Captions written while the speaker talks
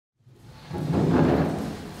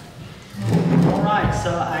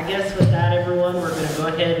so I guess with that, everyone, we're going to go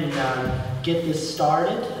ahead and get this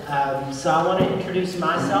started. So I want to introduce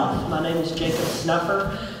myself. My name is Jacob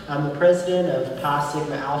Snuffer. I'm the president of Pi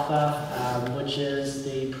Sigma Alpha, which is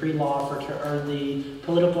the pre-law or the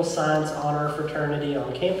political science honor fraternity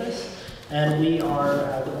on campus. And we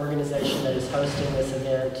are the organization that is hosting this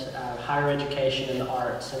event, Higher Education and the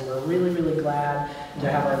Arts. And we're really, really glad to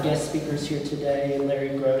have our guest speakers here today, Larry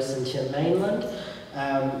Groce and Tim Mainland.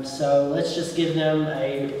 So let's just give them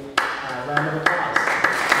a round of applause.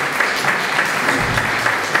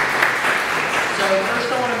 So first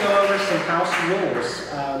I want to go over some house rules.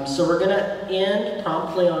 So we're going to end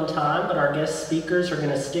promptly on time, but our guest speakers are going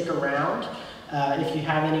to stick around if you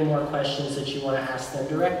have any more questions that you want to ask them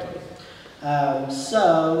directly.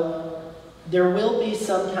 So there will be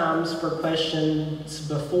some times for questions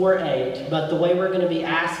before 8, but the way we're going to be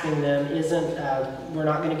asking them isn't, we're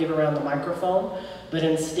not going to give around the microphone, but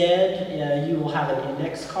instead you will have an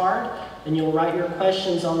index card, and you'll write your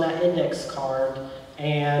questions on that index card,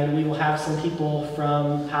 and we will have some people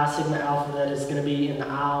from Pi Sigma Alpha that is going to be in the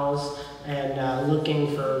aisles and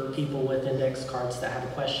looking for people with index cards that have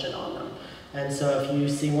a question on them. And so if you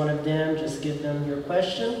see one of them, just give them your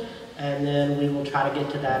question, and then we will try to get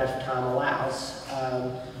to that if time allows.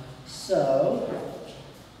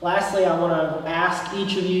 Lastly, I want to ask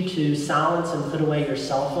each of you to silence and put away your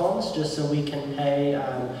cell phones, just so we can pay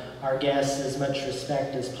our guests as much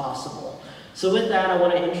respect as possible. So with that, I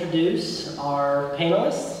want to introduce our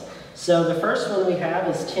panelists. So the first one we have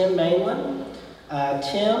is Tim Mainland.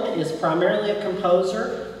 Tim is primarily a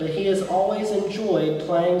composer, but he has always enjoyed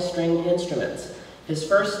playing stringed instruments. His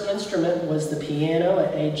first instrument was the piano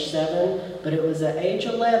at age 7, but it was at age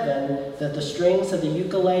 11 that the strings of the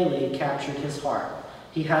ukulele captured his heart.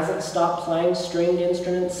 He hasn't stopped playing stringed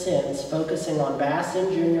instruments since, focusing on bass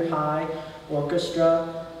in junior high,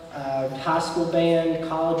 orchestra, high school band,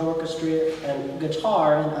 college orchestra, and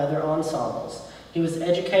guitar and other ensembles. He was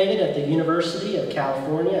educated at the University of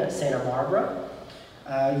California at Santa Barbara,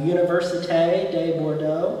 Université de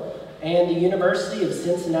Bordeaux, and the University of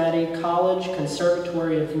Cincinnati College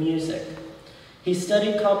Conservatory of Music. He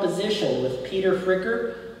studied composition with Peter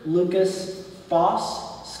Fricker, Lucas Foss,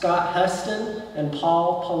 Scott Huston, and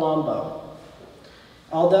Paul Palumbo.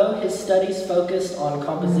 Although his studies focused on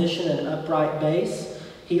composition and upright bass,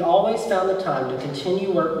 he always found the time to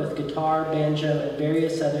continue work with guitar, banjo, and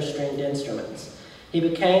various other stringed instruments. He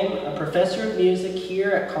became a professor of music here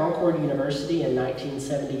at Concord University in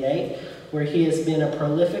 1978, where he has been a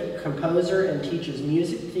prolific composer and teaches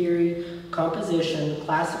music theory, composition,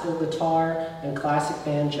 classical guitar, and classic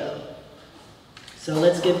banjo. So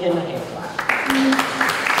let's give him a hand clap.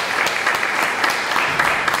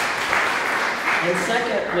 And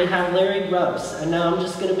second, we have Larry Groce. And now I'm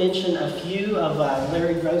just going to mention a few of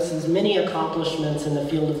Larry Groce's many accomplishments in the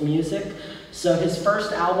field of music. So his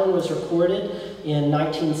first album was recorded in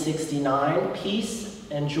 1969, Peace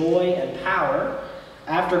and Joy and Power.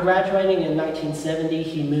 After graduating in 1970,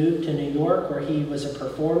 he moved to New York, where he was a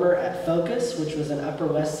performer at Focus, which was an Upper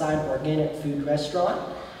West Side organic food restaurant.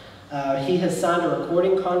 He has signed a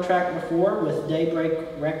recording contract before with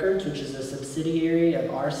Daybreak Records, which is a subsidiary of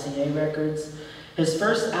RCA Records. His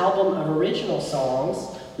first album of original songs,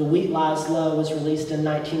 The Wheat Lies Low, was released in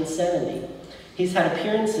 1970. He's had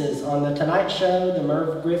appearances on The Tonight Show, The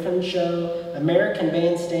Merv Griffin Show, American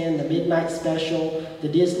Bandstand, The Midnight Special, The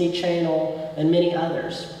Disney Channel, and many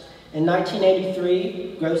others. In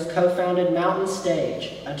 1983, Groce co-founded Mountain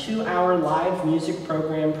Stage, a 2-hour live music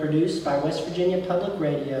program produced by West Virginia Public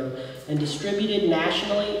Radio and distributed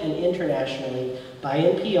nationally and internationally by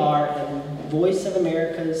NPR and Voice of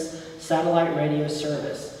America's satellite radio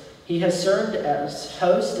service. He has served as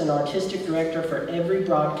host and artistic director for every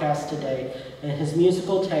broadcast to date, and his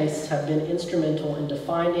musical tastes have been instrumental in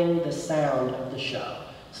defining the sound of the show.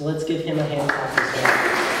 So let's give him a hand clap as well.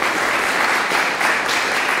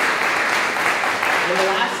 And the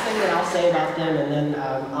last thing that I'll say about them, and then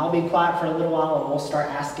I'll be quiet for a little while and we'll start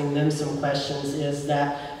asking them some questions, is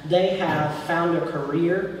that they have found a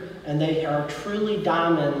career and they are truly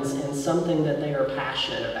diamonds in something that they are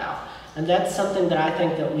passionate about. And that's something that I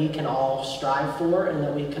think that we can all strive for and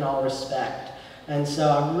that we can all respect. And so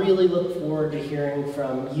I really look forward to hearing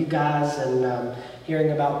from you guys and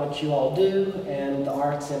hearing about what you all do and the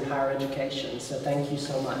arts in higher education. So thank you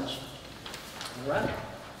so much. All right.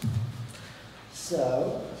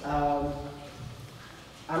 So I'm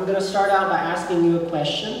going to start out by asking you a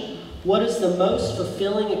question. What is the most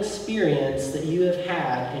fulfilling experience that you have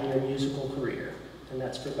had in your musical career? And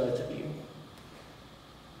that's for both of you.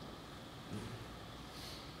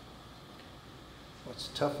 Well, it's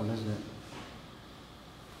a tough one, isn't it?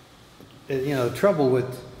 you know, the trouble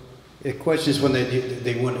with questions when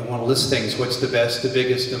they want to list things, what's the best, the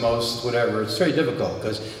biggest, the most, whatever. It's very difficult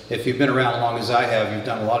because if you've been around as long as I have, you've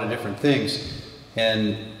done a lot of different things.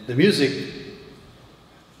 And the music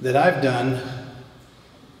that I've done,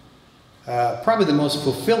 probably the most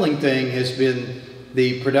fulfilling thing has been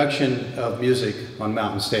the production of music on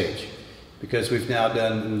Mountain Stage, because we've now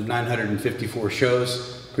done 954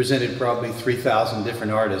 shows, presented probably 3,000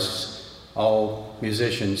 different artists, all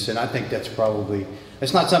musicians, and I think that's probably,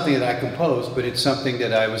 it's not something that I composed, but it's something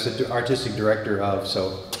that I was the artistic director of,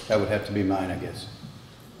 so that would have to be mine, I guess.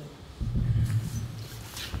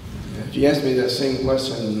 If you ask me that same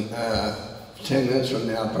question 10 minutes from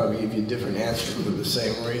now, I'll probably give you a different answer for the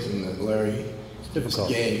same reason that Larry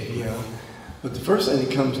gave, you know. But the first thing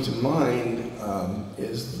that comes to mind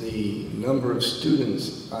is the number of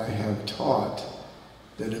students I have taught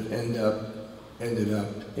that have ended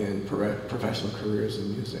up in professional careers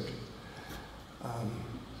in music.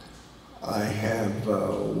 I have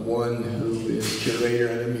one who is curator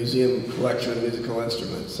at a museum collection of musical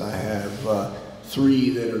instruments. I have 3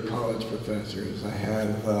 that are college professors. I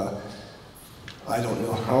have I don't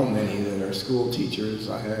know how many that are school teachers.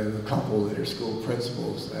 I have a couple that are school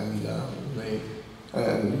principals, and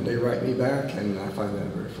they write me back, and I find that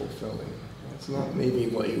very fulfilling. It's not maybe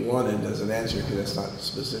what you wanted as an answer, because it's not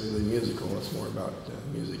specifically musical. It's more about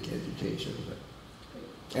music education. But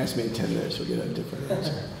ask me in 10 minutes, you'll get a different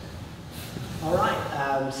answer. All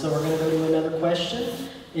right, so we're going to go to another question.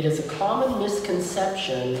 It is a common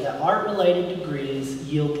misconception that art-related degrees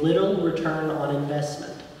yield little return on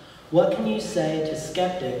investment. What can you say to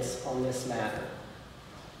skeptics on this matter?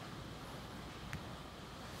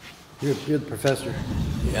 You're the professor.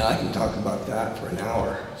 Yeah, I can talk about that for an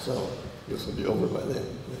hour, so this will be over by then.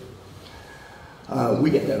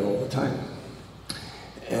 We get that all the time.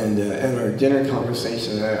 And at our dinner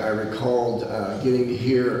conversation, I recalled getting to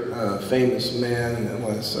hear a famous man that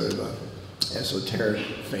was sort of esoteric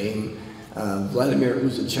fame, Vladimir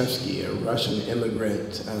Uzichevsky, a Russian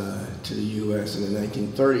immigrant to the U.S. in the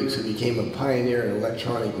 1930s, who became a pioneer in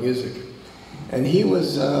electronic music. And he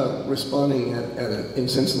was responding in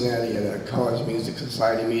Cincinnati at a College Music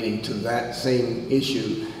Society meeting to that same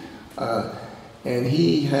issue. And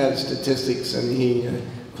he had statistics, and he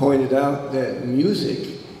pointed out that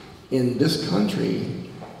music in this country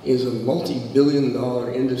is a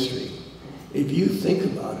multi-billion-dollar industry. If you think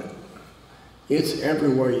about it, it's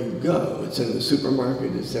everywhere you go. It's in the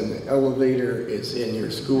supermarket, it's in the elevator, it's in your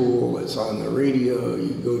school, it's on the radio,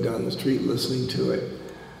 you go down the street listening to it.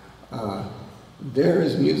 There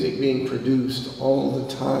is music being produced all the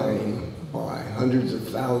time by hundreds of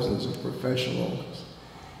thousands of professionals.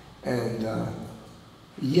 And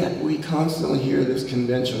yet we constantly hear this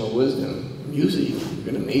conventional wisdom. Music, you're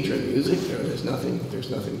going to major in music, there's nothing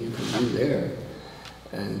you can do there.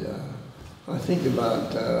 And I think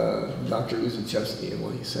about Dr. Uzichevsky and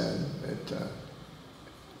what he said, that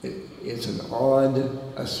it's an odd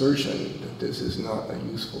assertion that this is not a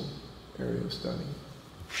useful area of study.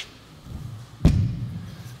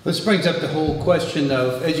 This brings up the whole question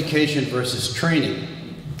of education versus training.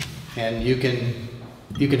 And you can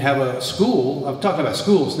have a school, I'm talking about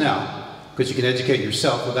schools now, because you can educate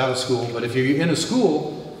yourself without a school, but if you're in a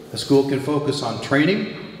school can focus on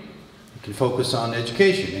training, it can focus on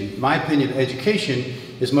education. In my opinion, education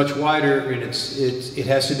is much wider, and it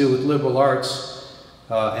has to do with liberal arts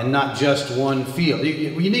and not just one field.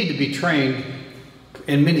 You need to be trained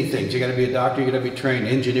in many things. You got to be a doctor, you got to be trained,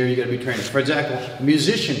 engineer, you got to be trained. For example, a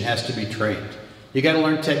musician has to be trained. You got to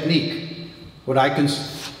learn technique. What I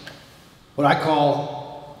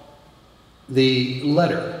call the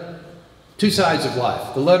letter. 2 sides of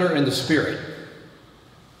life, the letter and the spirit.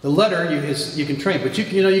 The letter you can train, but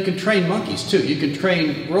you can train monkeys too. You can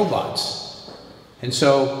train robots. And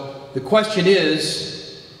so the question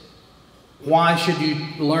is, why should you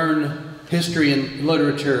learn history and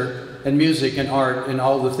literature and music and art and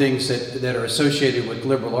all the things that are associated with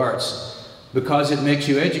liberal arts? Because it makes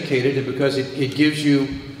you educated, and because it gives you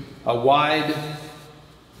a wide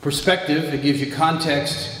perspective, it gives you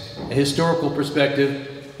context, a historical perspective,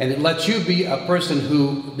 and it lets you be a person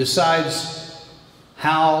who decides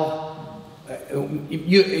how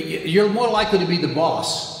you're more likely to be the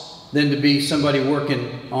boss than to be somebody working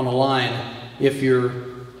on a line if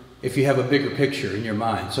you have a bigger picture in your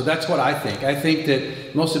mind. So that's what I think. I think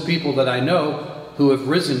that most of the people that I know who have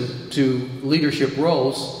risen to leadership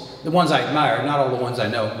roles, the ones I admire, not all the ones I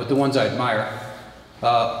know, but the ones I admire,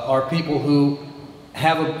 are people who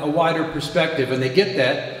have a wider perspective, and they get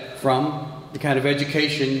that from the kind of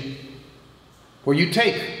education where you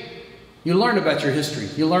learn about your history,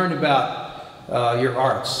 you learn about your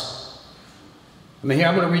arts, I mean, here,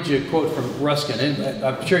 I'm going to read you a quote from Ruskin. And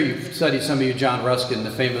I'm sure you've studied, some of you, John Ruskin,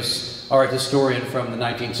 the famous art historian from the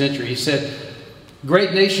 19th century. He said,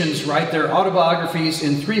 "Great nations write their autobiographies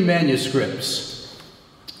in 3 manuscripts: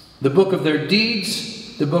 the book of their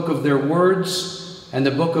deeds, the book of their words, and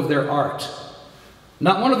the book of their art.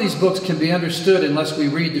 Not one of these books can be understood unless we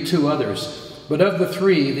read the 2 others, but of the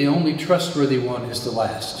 3, the only trustworthy one is the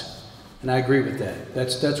last." And I agree with that.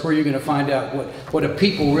 That's where you're going to find out what a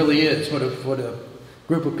people really is, what a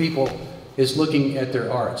group of people is looking at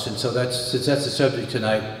their arts. And so since that's the subject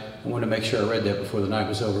tonight, I want to make sure I read that before the night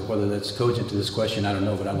was over. Whether that's cogent to this question, I don't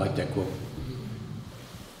know, but I like that quote.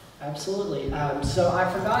 Absolutely. So I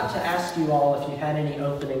forgot to ask you all if you had any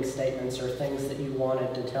opening statements or things that you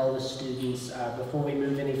wanted to tell the students before we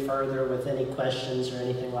move any further with any questions or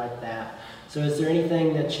anything like that. So is there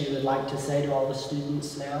anything that you would like to say to all the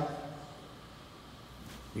students now?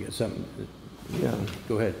 You got something? Yeah.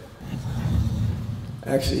 Go ahead.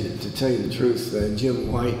 Actually, to tell you the truth,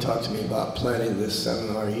 Jim White talked to me about planning this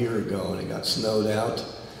seminar a year ago, and it got snowed out.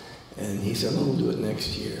 And he said, "Oh, we'll do it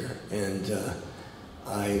next year." And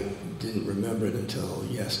I didn't remember it until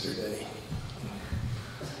yesterday.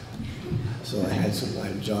 So I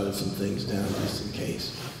jotted some things down just in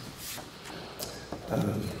case.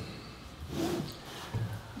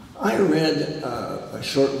 I read a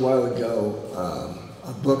short while ago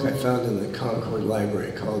a book I found in the Concord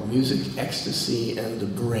Library called Music, Ecstasy, and the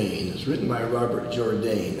Brain. It's written by Robert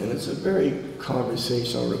Jourdain, and it's a very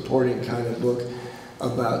conversational reporting kind of book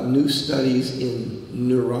about new studies in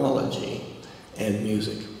neurology and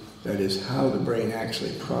music. That is, how the brain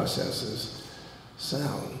actually processes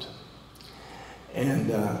sound.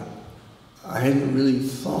 And I hadn't really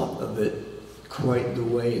thought of it quite the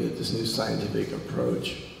way that this new scientific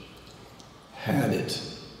approach had it.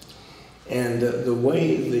 And the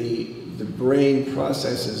way the brain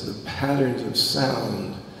processes the patterns of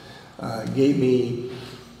sound gave me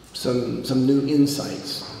some new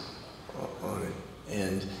insights on it.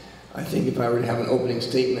 And I think if I were to have an opening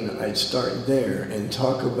statement, I'd start there and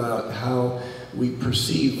talk about how we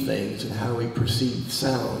perceive things and how we perceive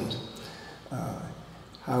sound,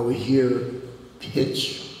 how we hear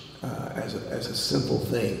pitch as a simple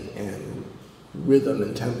thing, and rhythm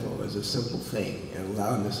and tempo as a simple thing, and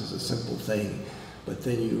loudness as a simple thing. But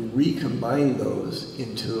then you recombine those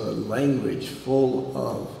into a language full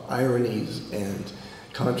of ironies and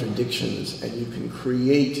contradictions, and you can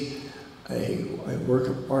create a work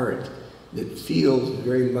of art that feels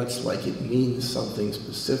very much like it means something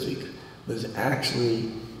specific, but is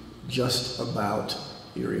actually just about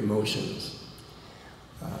your emotions.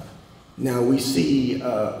 Now we see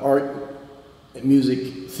art,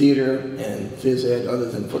 music, theater, and phys ed, other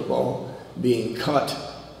than football, being cut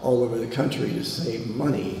all over the country to save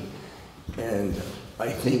money. And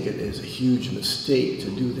I think it is a huge mistake to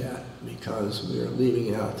do that, because we are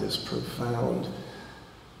leaving out this profound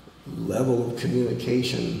level of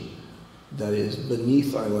communication that is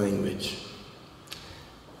beneath our language.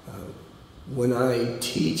 When I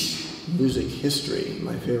teach music history,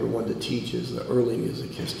 my favorite one to teach is the early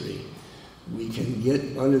music history. We can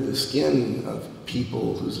get under the skin of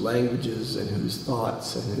people whose languages and whose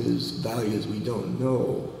thoughts and whose values we don't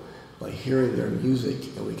know by hearing their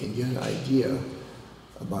music, and we can get an idea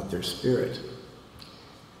about their spirit.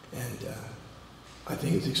 And I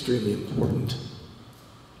think it's extremely important.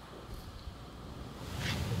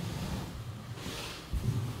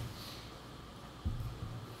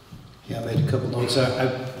 Yeah, I made a couple notes.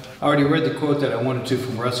 I already read the quote that I wanted to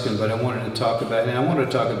from Ruskin, but I wanted to talk about, and I wanted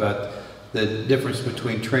to talk about the difference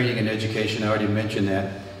between training and education. I already mentioned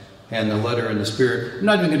that, and the letter and the spirit. I'm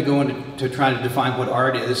not even going to go into trying to define what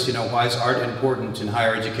art is. You know, why is art important in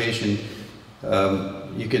higher education?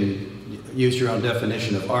 You can use your own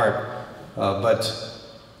definition of art, but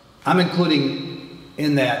I'm including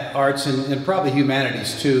in that arts and probably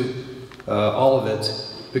humanities too, all of it,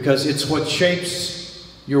 because it's what shapes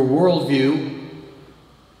your worldview,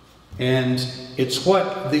 and it's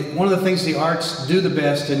what one of the things the arts do the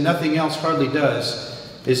best, and nothing else hardly does,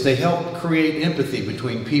 is they help create empathy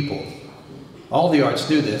between people. All the arts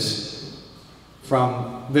do this,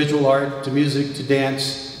 from visual art to music to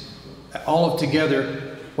dance, all of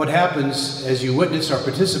together. What happens as you witness or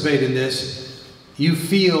participate in this, you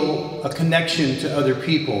feel a connection to other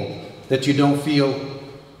people that you don't feel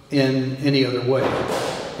in any other way.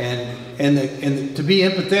 And to be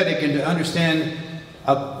empathetic and to understand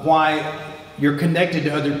why you're connected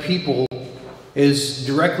to other people is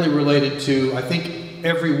directly related to, I think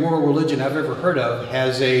every world religion I've ever heard of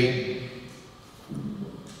has a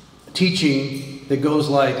teaching that goes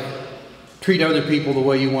like, treat other people the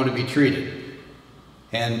way you want to be treated.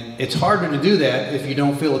 And it's harder to do that if you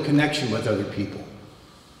don't feel a connection with other people.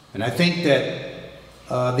 And I think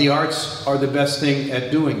that the arts are the best thing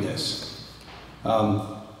at doing this.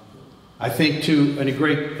 I think to a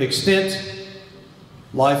great extent,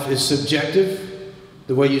 life is subjective.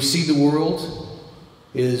 The way you see the world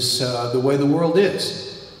is the way the world is.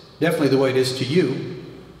 Definitely the way it is to you.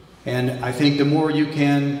 And I think the more you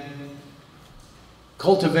can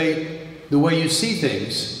cultivate the way you see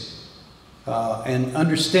things and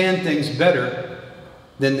understand things better,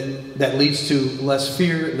 then that leads to less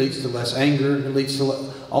fear, it leads to less anger, it leads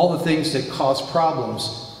to all the things that cause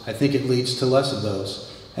problems. I think it leads to less of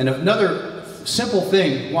those. And another simple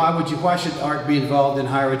thing, why should art be involved in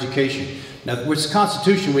higher education? Now, it's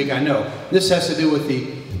Constitution Week, I know. This has to do with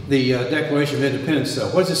the Declaration of Independence, though.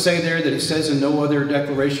 What does it say there that it says in no other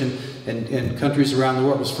declaration in countries around the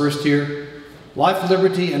world was first here? Life,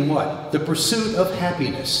 liberty, and what? The pursuit of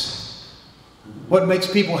happiness. What makes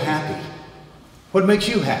people happy? What makes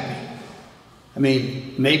you happy? I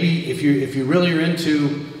mean, maybe if you really are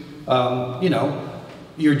into, you know,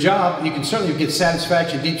 your job, you can certainly get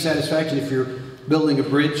satisfaction, deep satisfaction, if you're building a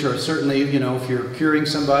bridge, or certainly, you know, if you're curing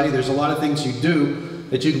somebody. There's a lot of things you do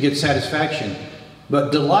that you can get satisfaction.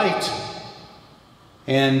 But delight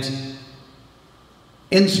and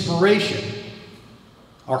inspiration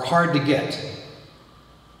are hard to get.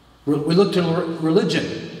 We look to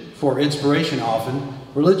religion for inspiration often.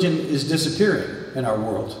 Religion is disappearing in our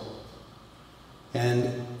world.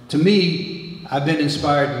 And to me, I've been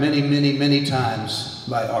inspired many, many, many times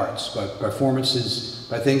by arts, by performances,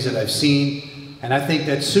 by things that I've seen. And I think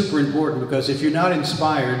that's super important, because if you're not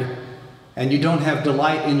inspired and you don't have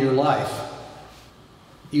delight in your life,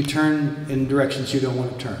 you turn in directions you don't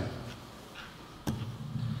want to turn.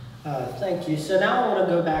 Thank you. So now I want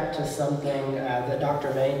to go back to something that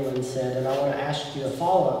Dr. Mainland said, and I want to ask you a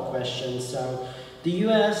follow-up question. So the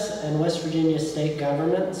U.S. and West Virginia state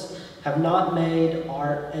governments have not made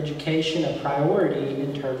art education a priority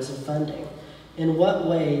in terms of funding. In what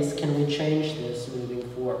ways can we change this moving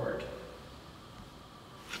forward?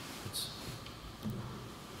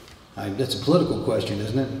 That's a political question,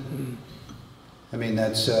 isn't it? I mean,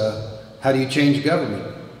 that's, how do you change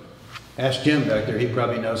government? Ask Jim back there, he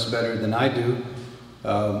probably knows better than I do.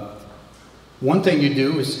 One thing you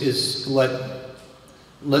do is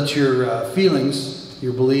let your feelings,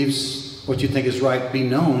 your beliefs, what you think is right be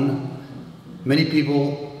known. Many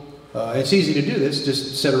people, it's easy to do this,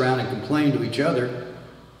 just sit around and complain to each other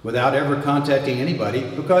without ever contacting anybody,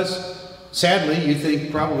 because sadly you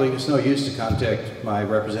think probably it's no use to contact my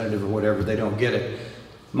representative or whatever, they don't get it.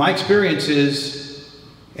 My experience is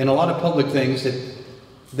in a lot of public things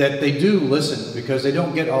that they do listen, because they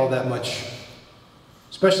don't get all that much,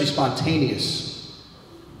 especially spontaneous.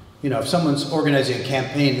 You know, if someone's organizing a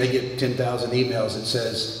campaign, they get 10,000 emails that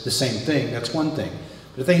says the same thing, that's one thing.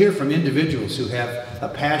 But if they hear from individuals who have a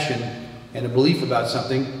passion and a belief about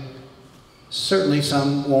something, certainly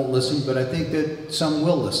some won't listen, but I think that some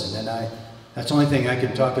will listen. And that's the only thing I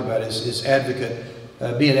can talk about is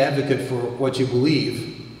be an advocate for what you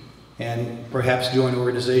believe, and perhaps join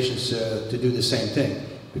organizations to do the same thing.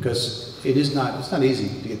 Because it's not easy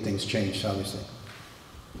to get things changed, obviously.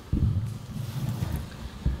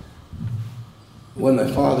 When my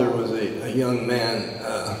father was a young man,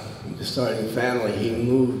 starting a family, he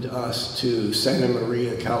moved us to Santa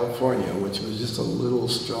Maria, California, which was just a little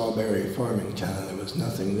strawberry farming town. There was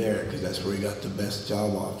nothing there, because that's where he got the best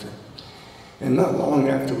job offer. And not long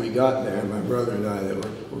after we got there, my brother and I,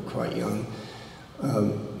 that were quite young,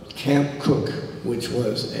 Camp Cook, which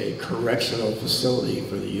was a correctional facility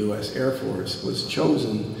for the U.S. Air Force, was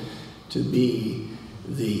chosen to be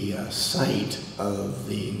the site of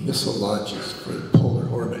the missile launches for the polar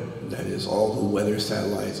orbit. That is, all the weather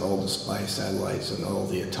satellites, all the spy satellites, and all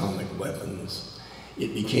the atomic weapons.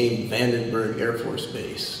 It became Vandenberg Air Force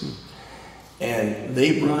Base. And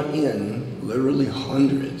they brought in literally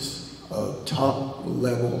hundreds of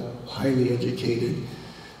top-level, highly educated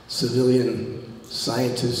civilian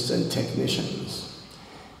scientists and technicians.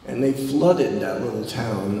 And they flooded that little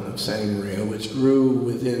town of Santa Maria, which grew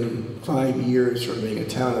within 5 years from being a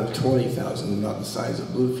town of 20,000, about the size of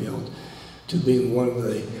Bluefield, to being one of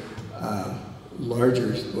the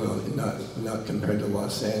larger, well, not compared to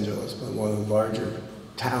Los Angeles, but one of the larger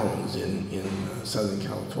towns in Southern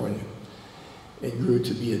California. It grew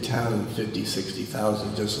to be a town of 50,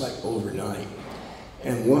 60,000 just like overnight.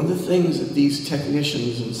 And one of the things that these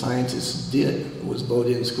technicians and scientists did was vote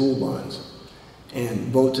in school bonds and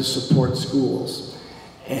vote to support schools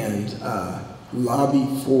and lobby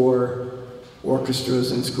for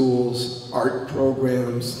orchestras in schools, art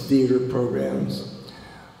programs, theater programs.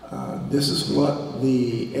 This is what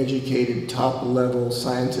the educated top-level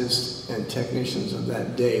scientists and technicians of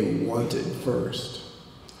that day wanted first.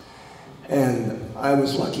 And I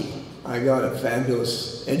was lucky. I got a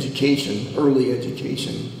fabulous education, early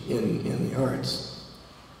education in the arts.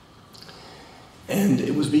 And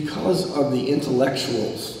it was because of the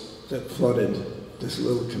intellectuals that flooded this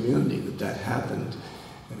little community that happened.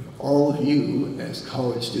 And all of you, as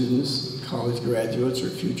college students, college graduates, or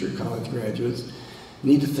future college graduates,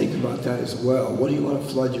 need to think about that as well. What do you want to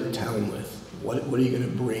flood your town with? What are you going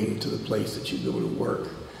to bring to the place that you go to work?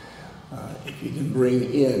 If you can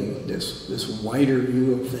bring in this wider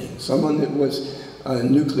view of things. Someone that was a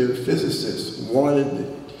nuclear physicist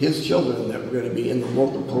wanted his children that were going to be in the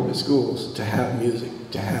local public schools to have music,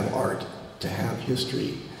 to have art, to have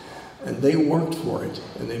history. And they worked for it,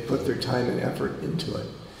 and they put their time and effort into it.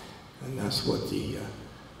 And that's what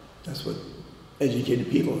educated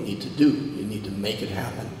people need to do. You need to make it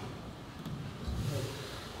happen.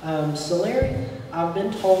 So Larry, I've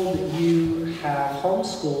been told that you have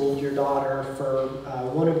homeschooled your daughter for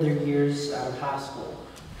one of their years out of high school.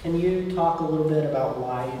 Can you talk a little bit about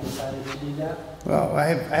why you decided to do that? Well, I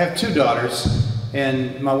have two daughters,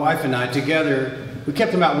 and my wife and I together, we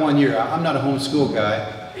kept them out 1 year. I'm not a homeschool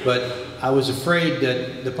guy, but I was afraid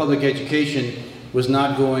that the public education was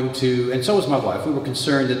not going to, and so was my wife. We were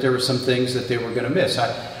concerned that there were some things that they were going to miss.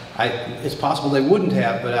 It's possible they wouldn't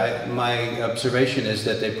have, but my observation is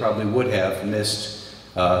that they probably would have missed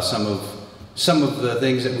some of the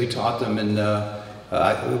things that we taught them.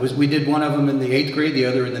 And we did one of them in the 8th grade, the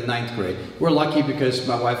other in the 9th grade. We're lucky because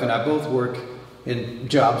my wife and I both work in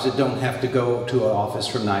jobs that don't have to go to an office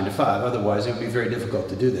from 9 to 5. Otherwise, it would be very difficult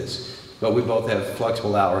to do this. But we both have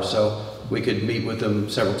flexible hours, so we could meet with them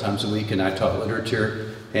several times a week. And I taught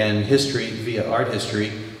literature and history via art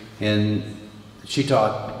history, and she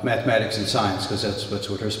taught mathematics and science because that's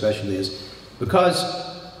what her specialty is. Because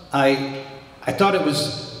I thought it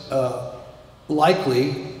was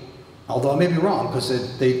likely, although I may be wrong,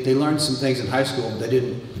 because they learned some things in high school, but they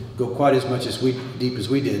didn't go quite as much deep as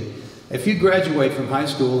we did. If you graduate from high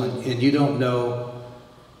school and you don't know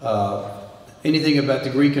anything about the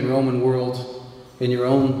Greek and Roman world in your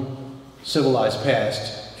own civilized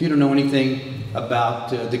past, if you don't know anything about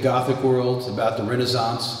the Gothic world, about the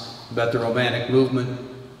Renaissance, about the Romantic movement,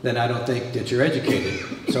 then I don't think that you're educated.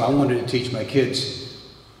 So I wanted to teach my kids.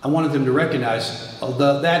 I wanted them to recognize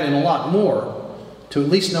that and a lot more, to at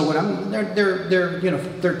least know what they're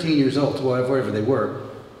 13 years old, whatever they were.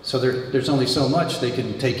 So there's only so much they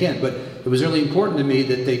can take in. But it was really important to me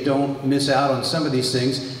that they don't miss out on some of these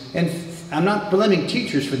things. And I'm not blaming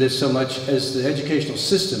teachers for this so much as the educational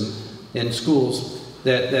system in schools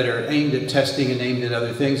that are aimed at testing and aimed at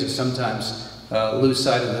other things that sometimes lose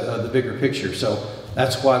sight of the bigger picture. So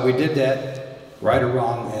that's why we did that, right or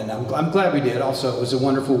wrong, and I'm glad we did. Also, it was a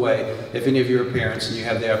wonderful way, if any of you are parents and you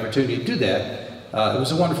have the opportunity to do that, it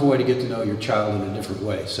was a wonderful way to get to know your child in a different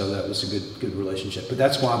way. So that was a good relationship. But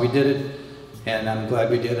that's why we did it, and I'm glad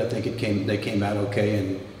we did. I think they came out okay,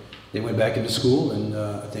 and they went back into school, and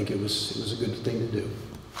I think it was a good thing to do.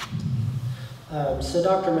 So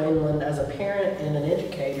Dr. Mainland, as a parent and an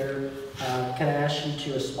educator, can I ask you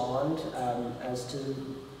to respond as to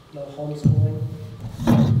the homeschooling?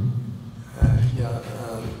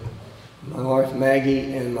 My wife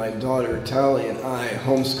Maggie and my daughter Tally and I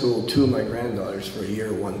homeschooled two of my granddaughters for a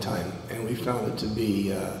year one time, and we found it to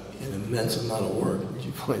be an immense amount of work. Would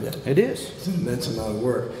you find that? It is. It's an immense amount of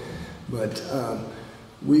work. But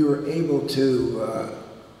we were able to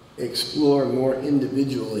explore more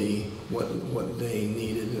individually what they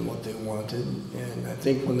needed and what they wanted. And I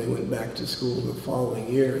think when they went back to school the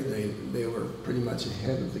following year, they were pretty much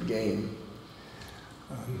ahead of the game.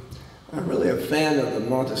 I'm really a fan of the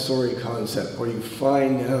Montessori concept, where you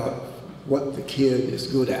find out what the kid is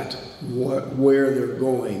good at, where they're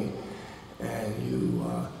going, and you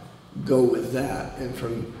go with that. And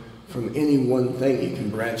from any one thing, you can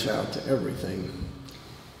branch out to everything.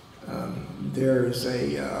 There's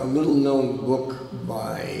a little-known book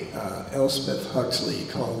by Elspeth Huxley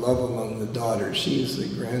called Love Among the Daughters. She's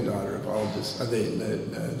the granddaughter of Aldous,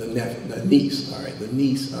 the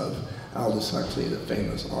niece of Aldous Huxley, the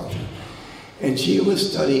famous author. And she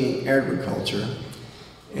was studying agriculture,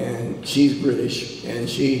 and she's British, and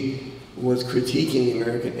she was critiquing the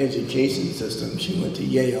American education system. She went to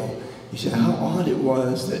Yale. She said how odd it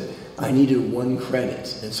was that I needed 1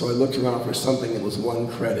 credit. And so I looked around for something that was 1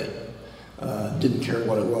 credit. Didn't care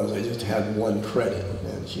what it was, I just had 1 credit.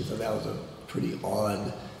 And she thought that was a pretty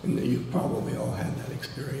odd, and you've probably all had that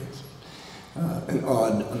experience. An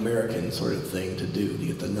odd American sort of thing to do to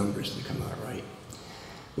get the numbers to come out right.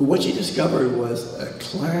 But what she discovered was a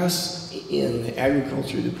class in the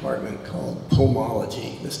agriculture department called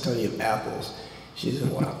pomology, the study of apples. She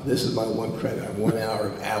said, wow, this is my one credit. I have 1 hour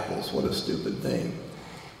of apples. What a stupid thing.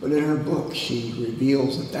 But in her book, she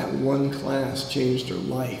reveals that that one class changed her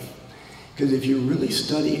life. Because if you really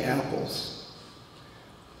study apples,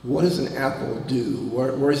 what does an apple do?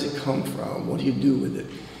 Where does it come from? What do you do with it?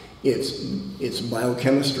 It's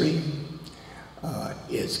biochemistry,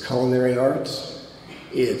 it's culinary arts,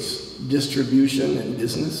 it's distribution and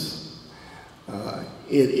business,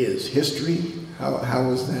 it is history. How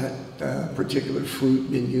has that particular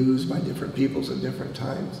fruit been used by different peoples at different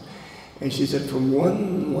times? And she said, from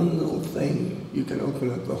one little thing, you can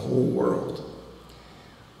open up the whole world.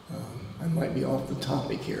 I might be off the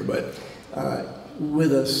topic here, but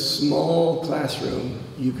with a small classroom,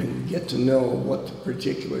 you can get to know what the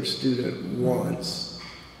particular student wants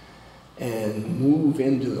and move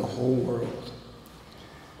into the whole world.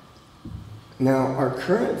 Now, our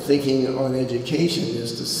current thinking on education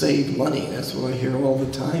is to save money. That's what I hear all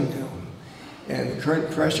the time now. And the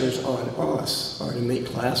current pressures on us are to make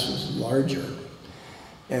classes larger.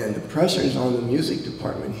 And the pressures on the music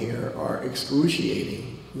department here are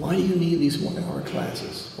excruciating. Why do you need these 1 hour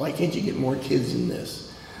classes? Why can't you get more kids in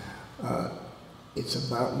this? It's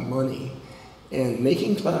about money. And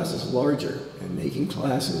making classes larger and making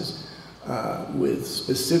classes with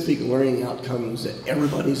specific learning outcomes that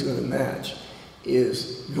everybody's going to match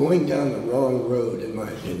is going down the wrong road, in my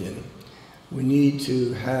opinion. We need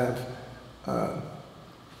to have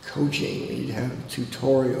coaching, we need to have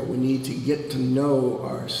tutorial, we need to get to know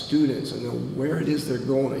our students and know where it is they're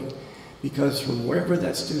going. Because from wherever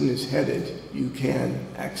that student is headed, you can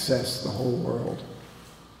access the whole world.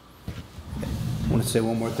 I want to say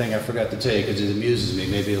one more thing I forgot to tell you because it amuses me.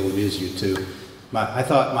 Maybe it'll amuse you too. I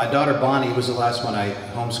thought my daughter Bonnie was the last one I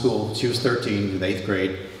homeschooled. She was 13 in the 8th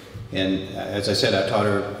grade. And as I said, I taught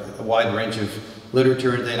her a wide range of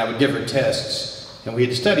literature, and then I would give her tests. And we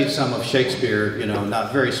had studied some of Shakespeare, you know,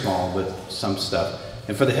 not very small, but some stuff.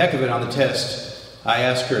 And for the heck of it, on the test, I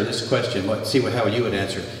asked her this question, how you would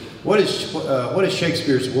answer. What is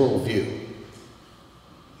Shakespeare's worldview?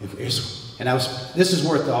 And this is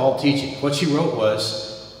worth all teaching. What she wrote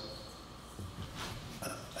was,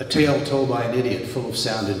 a tale told by an idiot full of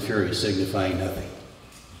sound and fury signifying nothing.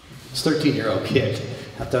 It's a 13-year-old kid.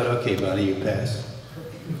 I thought, okay, buddy, you pass.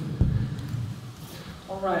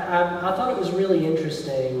 All right, I thought it was really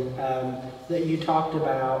interesting that you talked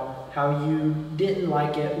about how you didn't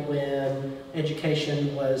like it when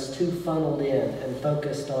education was too funneled in and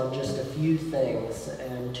focused on just a few things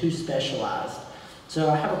and too specialized. So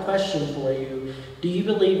I have a question for you. Do you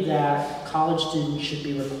believe that college students should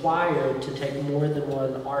be required to take more than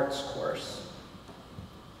one arts course?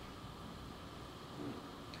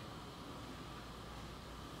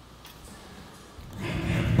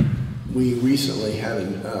 We recently had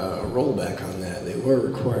a rollback on that. They were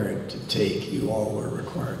required to take, you all were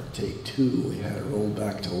required to take 2. We had a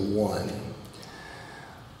rollback to 1.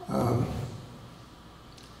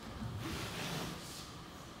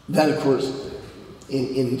 That, of course,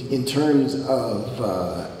 in terms of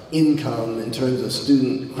income, in terms of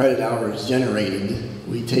student credit hours generated,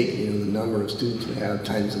 we take the number of students we have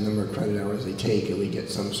times the number of credit hours they take, and we get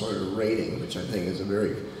some sort of rating, which I think is a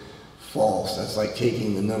very false. That's like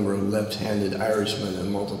taking the number of left-handed Irishmen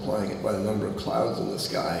and multiplying it by the number of clouds in the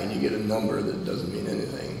sky, and you get a number that doesn't mean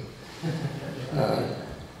anything.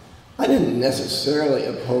 I didn't necessarily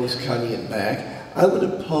oppose cutting it back. I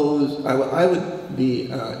would be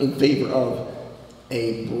in favor of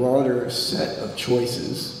a broader set of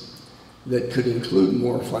choices that could include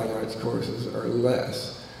more fine arts courses or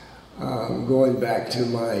less. Going back to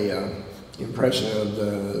my impression of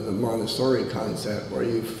the Montessori concept, where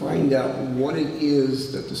you find out what it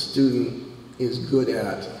is that the student is good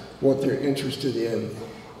at, what they're interested in,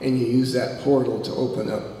 and you use that portal to open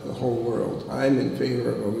up the whole world. I'm in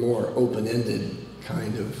favor of a more open-ended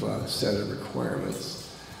kind of set of requirements,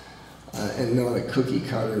 and not a cookie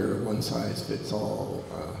cutter, one-size-fits-all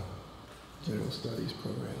general studies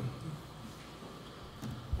program.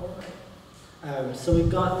 All right. So we've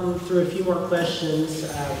gotten through a few more questions.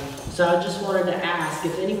 So I just wanted to ask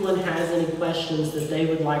if anyone has any questions that they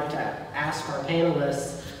would like to ask our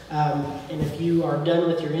panelists. And if you are done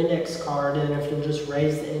with your index card, and if you'll just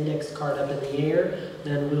raise the index card up in the air,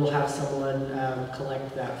 then we will have someone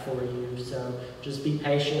collect that for you. So just be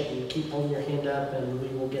patient and keep holding your hand up, and we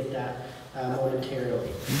will get that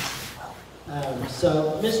momentarily.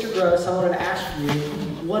 So, Mr. Groce, I wanted to ask you,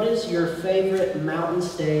 what is your favorite mountain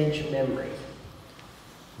stage memory?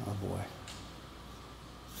 Oh boy.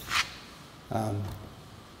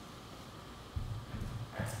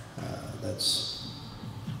 that's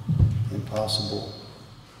impossible.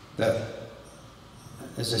 That,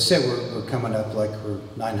 as I said, we're coming up like we're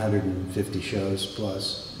 950 shows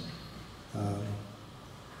plus.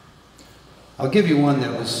 I'll give you one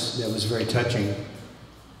that was very touching.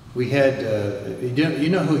 We had, you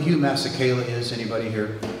know who Hugh Masekela is? Anybody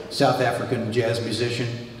here? South African jazz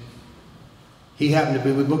musician. He happened to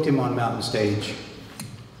be, we booked him on Mountain Stage.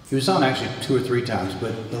 He was on actually 2 or 3 times,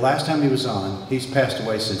 but the last time he was on, he's passed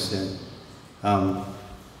away since then.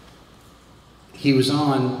 He was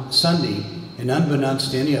on Sunday, and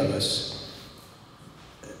unbeknownst to any of us,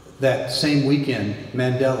 that same weekend,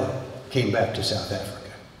 Mandela came back to South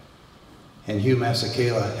Africa. And Hugh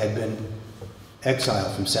Masekela had been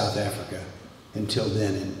exiled from South Africa until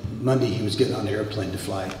then. And Monday he was getting on the airplane to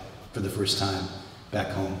fly for the first time back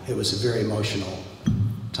home. It was a very emotional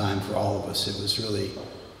time for all of us. It was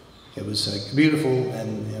beautiful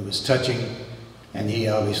and it was touching. And he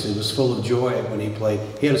obviously was full of joy when he played.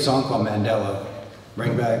 He had a song called Mandela,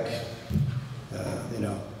 Bring Back,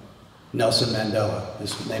 Nelson Mandela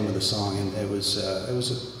is the name of the song. And it was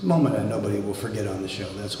a moment that nobody will forget on the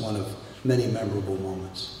show. That's one of many memorable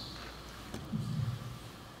moments.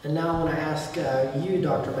 And now I want to ask you,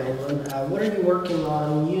 Dr. Mainland, what are you working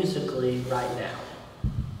on musically right now?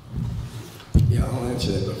 Yeah, I'll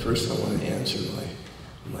answer that, but first I want to answer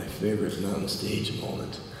my favorite Mountain Stage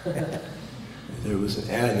moment. There was an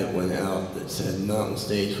ad that went out that said Mountain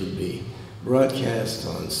Stage would be broadcast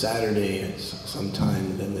on Saturday at some time,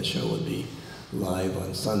 and then the show would be live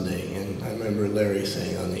on Sunday. And I remember Larry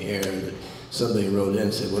saying on the air that somebody wrote in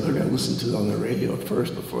and said, well, they're going to listen to it on the radio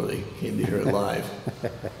first before they came to hear it live.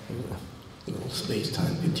 A little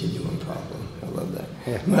space-time continuum problem. I love that.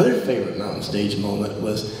 Yeah. My other favorite Mountain Stage moment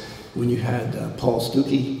was when you had Paul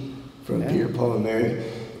Stuckey from Peter, Paul and Mary.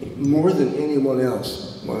 More than anyone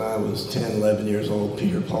else, when I was 10, 11 years old,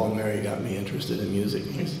 Peter, Paul and Mary got me interested in music.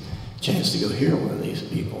 Here's a chance to go hear one of these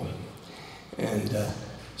people. And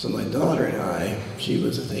so my daughter and I, she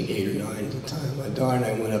was I think 8 or 9 at the time, my daughter and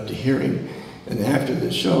I went up to hear him. And after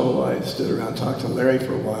the show, I stood around talking to Larry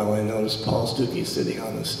for a while. I noticed Paul Stuckey sitting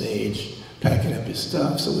on the stage packing up his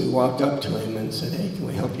stuff. So we walked up to him and said, hey, can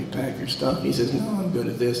we help you pack your stuff? He says, no, I'm good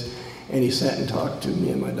at this. And he sat and talked to me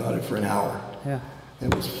and my daughter for an hour. Yeah.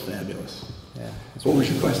 It was fabulous. Yeah. What was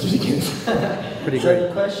your question again? Pretty great. So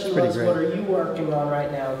the question was, what are you working on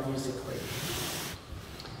right now musically?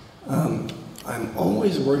 I'm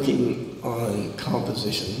always working on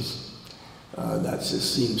compositions. That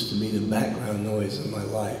just seems to be the background noise of my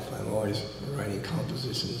life. I'm always writing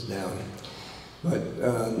compositions down. But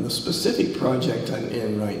the specific project I'm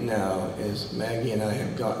in right now is Maggie and I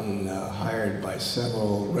have gotten hired by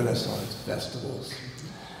several Renaissance festivals.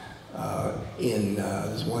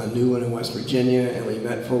 There's one new one in West Virginia, and we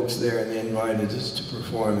met folks there, and they invited us to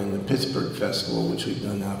perform in the Pittsburgh Festival, which we've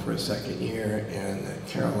done now for a 2nd year, and the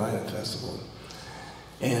Carolina Festival.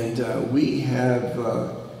 And we have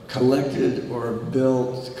collected or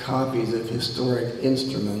built copies of historic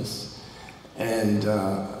instruments, and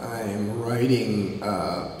I am writing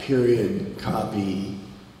period copy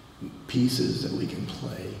pieces that we can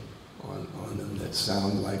play on them that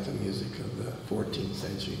sound like the music of the 14th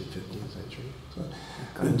century and 15th century. So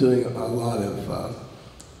I'm doing a lot of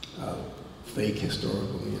fake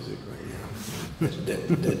historical music right now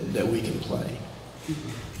that we can play.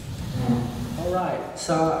 All right,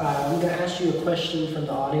 so I'm going to ask you a question from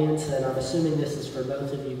the audience, and I'm assuming this is for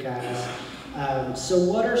both of you guys. So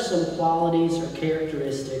what are some qualities or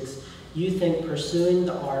characteristics you think pursuing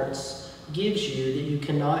the arts gives you that you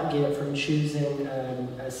cannot get from choosing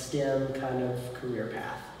a STEM kind of career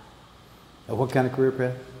path? What kind of career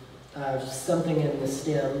path? Something in the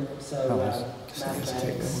STEM, so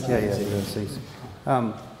mathematics.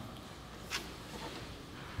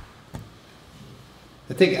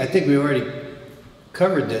 I think we already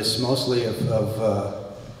covered this mostly and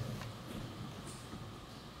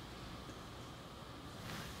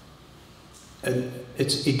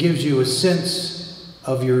it gives you a sense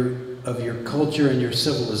of your culture and your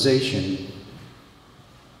civilization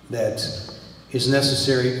that is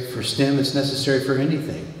necessary for STEM. It's necessary for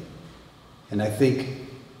anything. And I think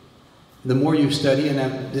the more you study,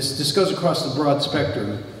 and this goes across the broad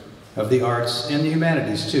spectrum of the arts and the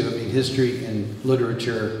humanities too. I mean, history and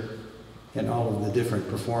literature and all of the different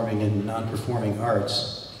performing and non-performing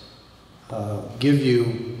arts give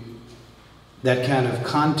you that kind of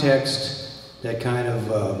context, that kind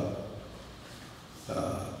of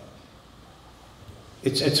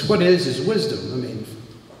it's what it is wisdom. I mean,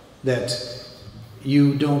 that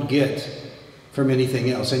you don't get from anything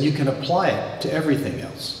else, and you can apply it to everything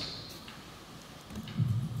else.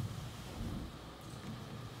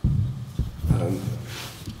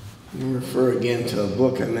 refer again to a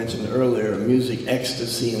book I mentioned earlier, Music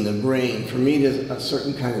Ecstasy in the Brain. For me, there's a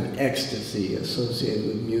certain kind of ecstasy associated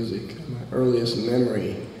with music. My earliest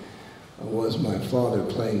memory was my father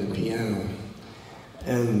playing the piano.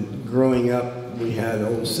 And growing up, we had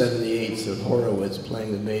old 78s of Horowitz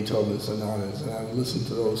playing the Beethoven sonatas, and I would listen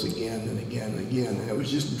to those again and again and again, and I was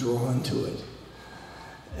just drawn to it.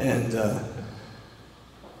 And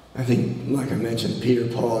I think, like I mentioned, Peter,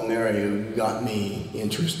 Paul, and Mary got me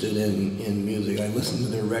interested in music. I listened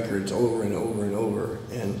to their records over and over and over,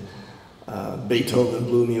 and Beethoven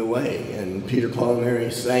blew me away, and Peter, Paul, and Mary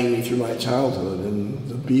sang me through my childhood, and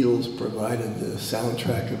the Beatles provided the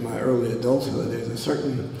soundtrack of my early adulthood. There's a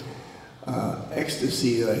certain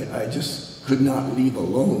ecstasy that I just could not leave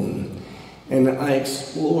alone. And I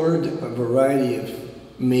explored a variety of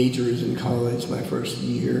majors in college my first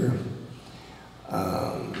year.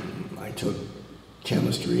 I took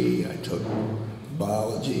chemistry, I took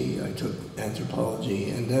biology, I took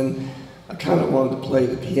anthropology, and then I kind of wanted to play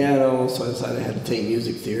the piano, so I decided I had to take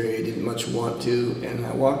music theory. I didn't much want to, and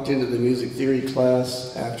I walked into the music theory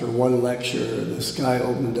class. After one lecture, the sky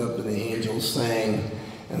opened up and the angels sang,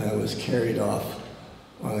 and I was carried off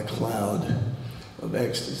on a cloud of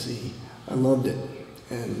ecstasy. I loved it,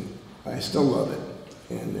 and I still love it.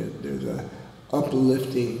 And there's a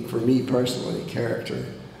uplifting, for me personally, character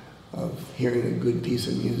of hearing a good piece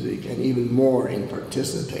of music, and even more in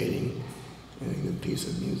participating in a good piece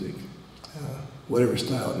of music. Whatever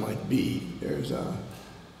style it might be, there's a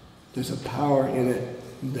power in it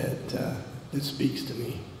that speaks to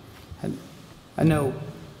me. I know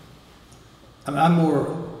I'm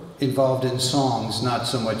more involved in songs, not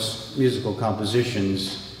so much musical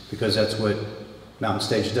compositions, because that's what Mountain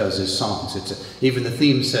Stage does, is songs. Even the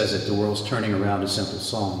theme says it, the world's turning around, a simple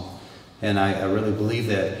song. And I really believe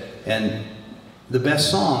that. And the best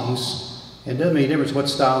songs, it doesn't make a difference what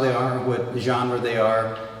style they are, what genre they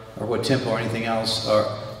are, or what tempo or anything else,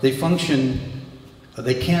 they function,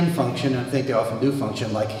 they can function, and I think they often do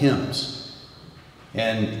function like hymns.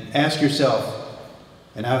 And ask yourself,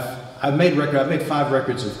 and I've made 5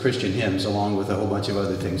 records of Christian hymns along with a whole bunch of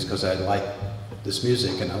other things because I like this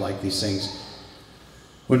music and I like these things.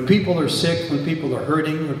 When people are sick, when people are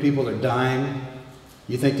hurting, when people are dying,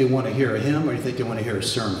 you think they want to hear a hymn or you think they want to hear a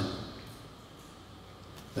sermon?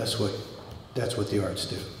 That's what the arts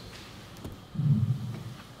do.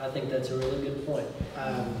 I think that's a really good point.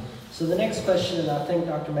 So the next question, and I think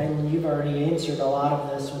Dr. Mainland, you've already answered a lot of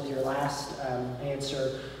this with your last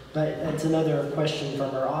answer, but it's another question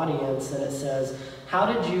from our audience, and it says, how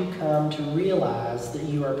did you come to realize that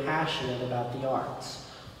you are passionate about the arts?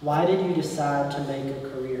 Why did you decide to make a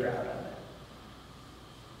career out of it?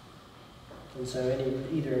 And so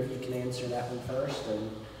either of you can answer that one first, and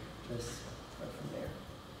just go from there.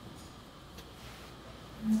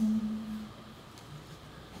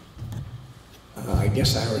 I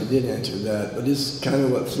guess I already did answer that, but it's kind of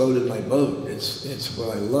what floated my boat. It's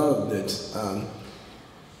what I loved.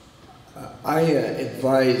 I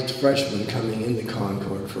advised freshmen coming into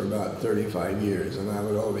Concord for about 35 years, and I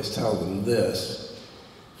would always tell them this: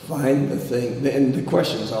 find the thing, and the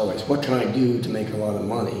question is always, what can I do to make a lot of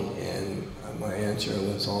money? And my answer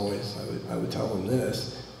was always, I would tell them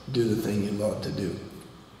this: do the thing you love to do.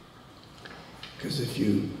 Because if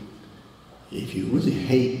you really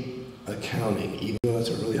hate accounting, even though it's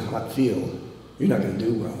a really hot field, you're not going to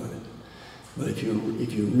do well in it. But if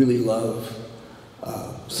you really love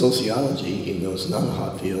sociology, even though it's not a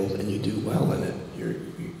hot field, and you do well in it, it'll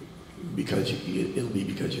be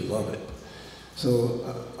because you love it. So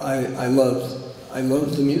I loved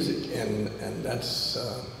the music, and that's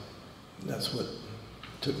what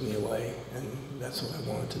took me away, and that's what I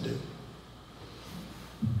wanted to do.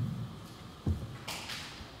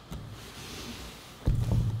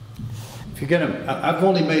 I've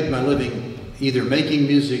only made my living either making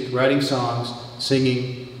music, writing songs,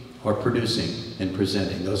 singing, or producing and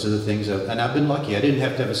presenting. Those are the things, and I've been lucky. I didn't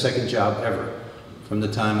have to have a second job ever. From the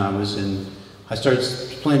time I started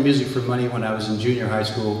playing music for money when I was in junior high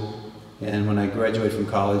school, and when I graduated from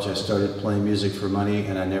college, I started playing music for money,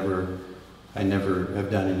 and I never have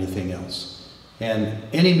done anything else. And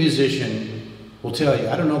any musician will tell you,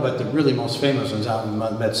 I don't know about the really most famous ones, I've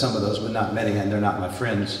met some of those, but not many, and they're not my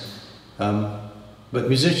friends. But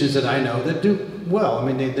musicians that I know that do well, I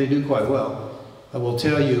mean, they do quite well, I will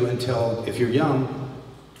tell you, if you're young,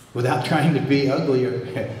 without trying to be ugly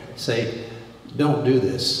or say, don't do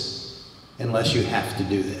this unless you have to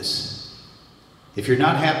do this. If you're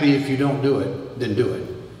not happy if you don't do it, then do it.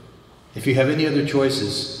 If you have any other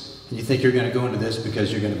choices and you think you're going to go into this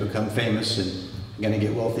because you're going to become famous and you're going to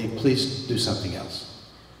get wealthy, please do something else.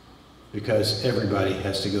 because everybody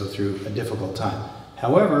has to go through a difficult time.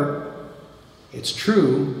 However, it's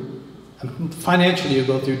true, financially you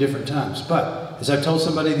go through different times, but as I told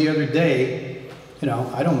somebody the other day, you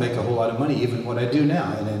know, I don't make a whole lot of money even what I do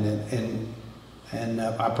now, and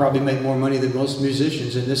I probably make more money than most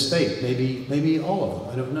musicians in this state, maybe all of them,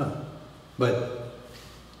 I don't know. But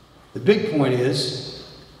the big point is,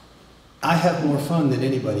 I have more fun than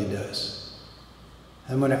anybody does.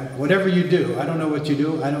 And whatever you do, I don't know what you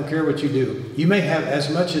do, I don't care what you do. You may have as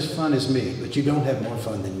much as fun as me, but you don't have more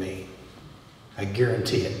fun than me. I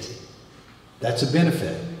guarantee it. That's a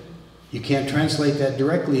benefit. You can't translate that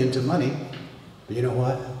directly into money, but you know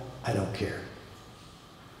what? I don't care.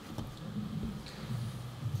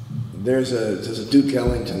 There's a Duke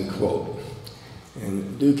Ellington quote,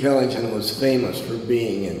 and Duke Ellington was famous for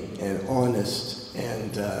being an honest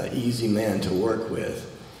and easy man to work with.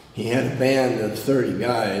 He had a band of 30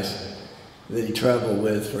 guys that he traveled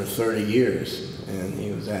with for 30 years, and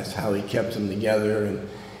he was asked how he kept them together, and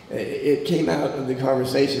it came out of the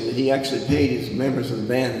conversation that he actually paid his members of the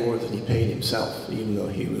band more than he paid himself, even though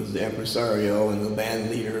he was the impresario and the band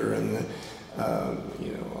leader and the,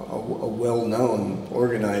 a well-known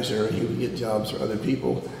organizer. He would get jobs for other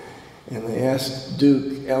people. And they asked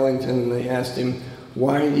Duke Ellington, they asked him,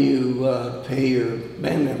 why do you pay your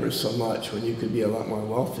band members so much when you could be a lot more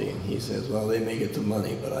wealthy? And he says, well, they may get the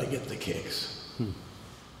money, but I get the kicks.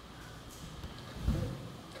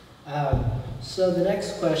 So the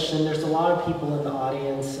next question, there's a lot of people in the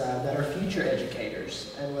audience that are future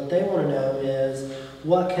educators, and what they want to know is,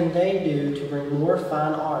 what can they do to bring more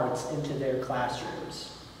fine arts into their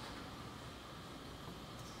classrooms?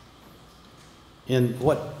 In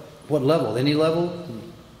what level? Any level?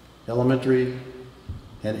 Elementary?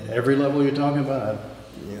 And every level you're talking about?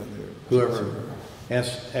 Yeah, whoever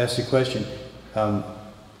asked the question.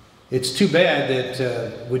 It's too bad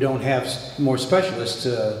that we don't have more specialists,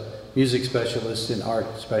 music specialists and art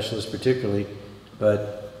specialists particularly,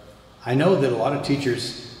 but I know that a lot of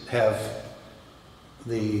teachers have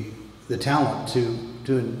the talent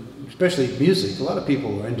to, especially music. A lot of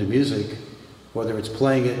people are into music, whether it's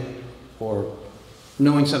playing it or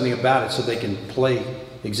knowing something about it so they can play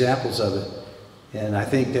examples of it. And I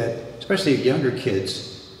think that, especially younger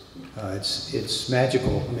kids, it's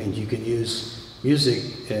magical. I mean, you can use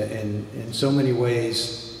music in so many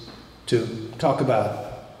ways to talk about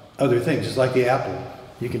other things. Just like the apple,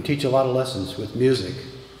 you can teach a lot of lessons with music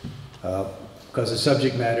because of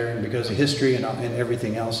subject matter and because of history and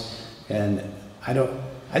everything else. And I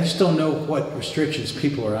just don't know what restrictions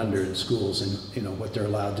people are under in schools and what they're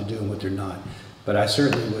allowed to do and what they're not. But I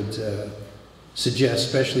certainly would suggest,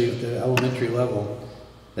 especially at the elementary level,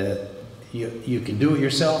 that you can do it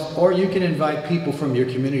yourself, or you can invite people from your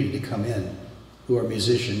community to come in who are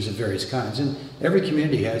musicians of various kinds. And every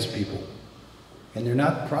community has people, and they're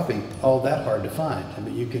not probably all that hard to find. I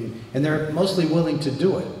mean, and they're mostly willing to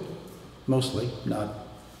do it. Mostly, not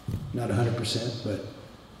 100%, but,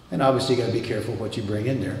 and obviously you got to be careful what you bring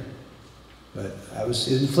in there. But it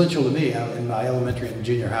was influential to me in my elementary and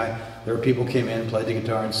junior high. There were people who came in, played the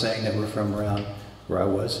guitar and sang that were from around where I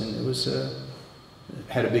was, and it was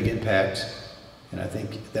had a big impact. And I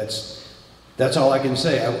think that's all I can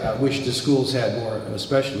say. I wish the schools had more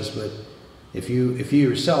specialists, but if you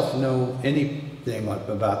yourself know anything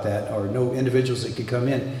about that, or know individuals that could come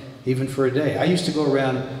in even for a day. I used to go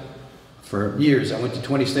around for years. I went to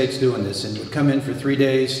 20 states doing this, and would come in for 3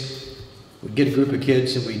 days. We'd get a group of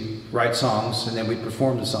kids and we'd write songs, and then we'd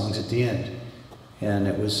perform the songs at the end. And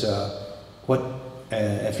it was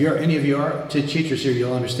if any of you are teachers here,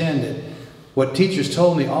 you'll understand that what teachers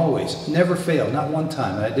told me always, never failed, not one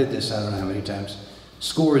time, and I did this I don't know how many times,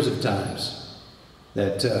 scores of times,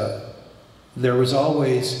 that there was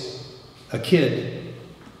always a kid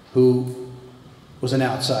who was an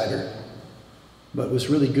outsider, but was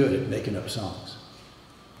really good at making up songs.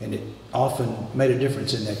 And it often made a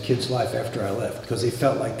difference in that kid's life after I left, because they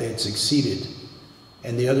felt like they had succeeded,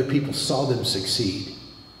 and the other people saw them succeed.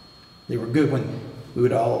 They were good when we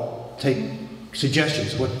would all take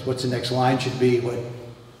suggestions, what's the next line should be, what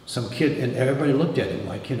some kid, and everybody looked at him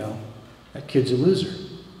like, that kid's a loser.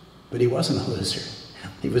 But he wasn't a loser.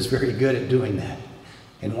 He was very good at doing that.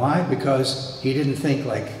 And why? Because he didn't think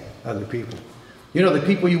like other people. The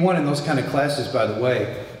people you want in those kind of classes, by the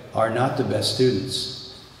way, are not the best students.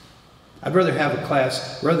 I'd rather have a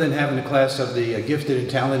class, rather than having a class of the gifted and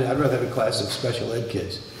talented, I'd rather have a class of special ed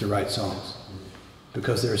kids to write songs,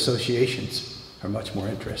 because their associations are much more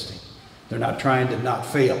interesting. They're not trying to not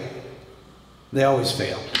fail. They always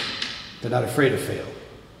fail. They're not afraid to fail.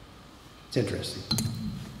 It's interesting.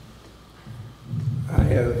 I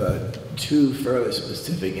have two fairly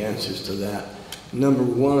specific answers to that. Number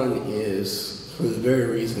one is, for the very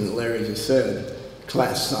reason that Larry just said,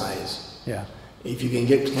 class size. Yeah, If you can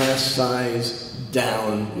get class size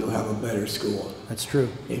down, you'll have a better school. that's true.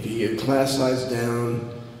 If you get class size down,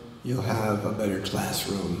 you'll have a better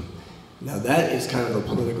classroom. Now that is kind of a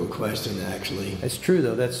political question, actually. That's true,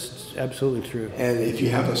 though. That's absolutely true. And if you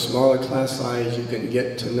have a smaller class size, you can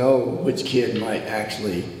get to know which kid might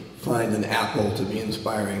actually find an apple to be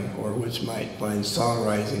inspiring, or which might find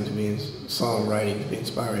songwriting to be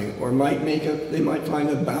inspiring, or they might find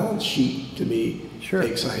a balance sheet to be Sure.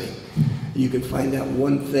 exciting. You can find that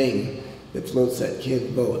one thing that floats that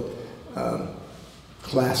kid boat.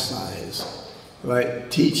 Class size. Right?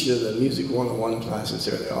 Teach the music 101 classes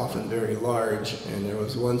there. They're often very large, and there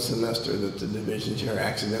was one semester that the division chair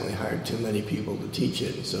accidentally hired too many people to teach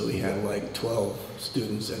it, so we had like 12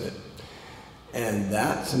 students in it. And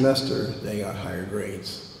that semester, they got higher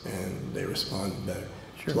grades, and they responded better.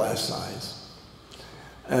 Sure. Class size.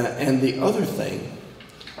 And the other thing,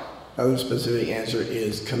 other specific answer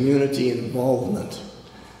is community involvement.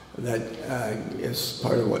 That is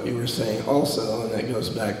part of what you were saying also, and that goes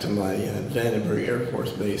back to my Vandenberg Air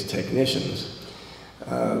Force Base technicians.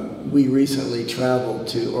 We recently traveled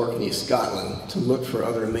to Orkney, Scotland to look for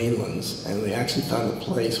other mainlands, and we actually found a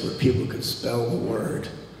place where people could spell the word,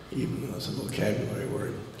 even though it's a vocabulary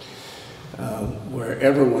word, where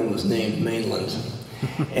everyone was named Mainland.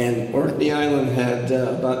 And Orkney Island had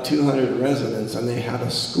about 200 residents, and they had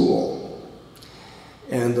a school.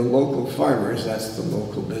 And the local farmers, that's the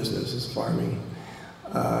local business, is farming,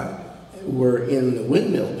 were in the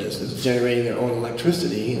windmill business, generating their own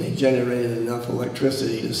electricity, and they generated enough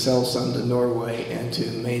electricity to sell some to Norway and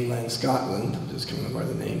to mainland Scotland, which is kind of where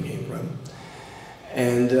the name came from.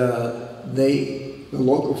 And the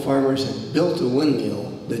local farmers had built a windmill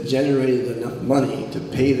that generated enough money to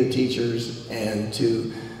pay the teachers and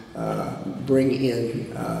to bring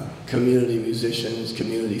in community musicians,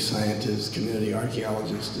 community scientists, community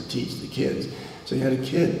archaeologists to teach the kids. So you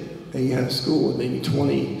had a school with maybe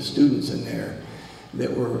 20 students in there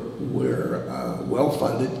that were well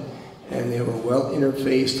funded, and they were well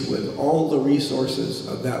interfaced with all the resources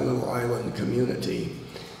of that little island community.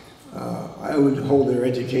 I would hold their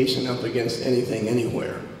education up against anything,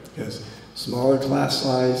 anywhere, because smaller class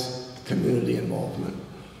size, community involvement.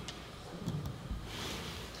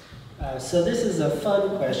 So this is a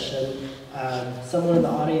fun question. Someone in the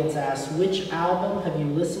audience asked, which album have you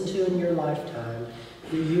listened to in your lifetime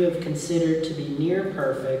that you have considered to be near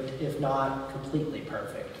perfect, if not completely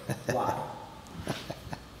perfect? Why?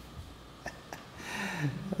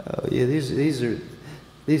 Oh, yeah,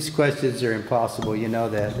 these questions are impossible. You know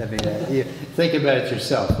that. I mean, You think about it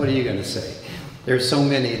yourself. What are you going to say? There's so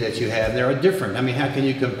many that you have. They are different. I mean, how can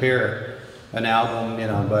you compare an album,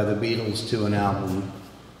 by the Beatles to an album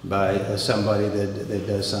by somebody that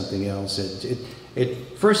does something else?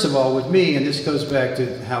 It first of all, with me, and this goes back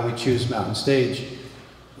to how we choose Mountain Stage,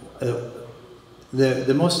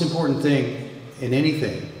 the most important thing in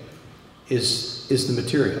anything is the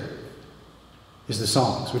material, is the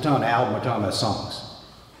songs. We're talking album, we're talking about songs.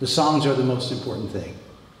 The songs are the most important thing.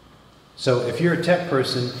 So if you're a tech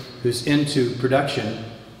person who's into production,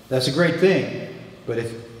 that's a great thing. But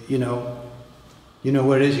if you know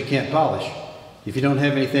what it is you can't polish. If you don't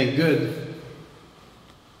have anything good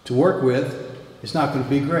to work with, it's not going to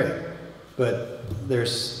be great. But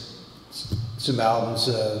there's some albums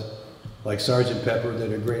like Sgt. Pepper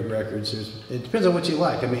that are great records. It depends on what you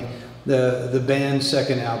like. I mean, the band's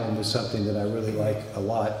second album was something that I really like a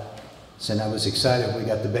lot. And I was excited. We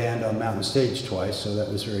got the band on Mountain Stage twice, so that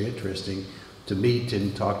was very interesting to meet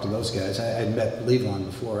and talk to those guys. I had met Levon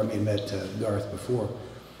before. Met Garth before.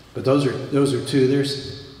 But those are two.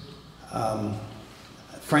 There's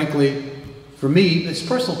frankly, for me, it's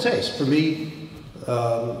personal taste. For me,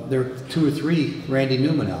 there are 2 or 3 Randy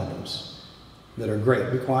Newman albums that are great.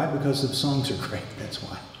 Why? Because the songs are great. That's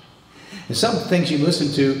why. And some things you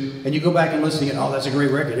listen to, and you go back and listen to it, oh, that's a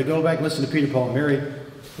great record. You go back and listen to Peter, Paul, and Mary,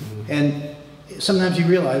 and sometimes you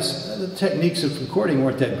realize the techniques of recording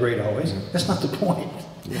weren't that great always. That's not the point.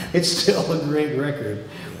 It's still a great record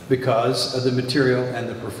because of the material and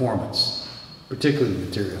the performance, particularly the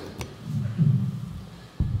material.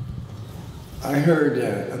 I heard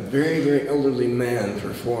a very, very elderly man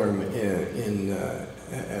perform at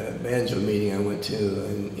a banjo meeting I went to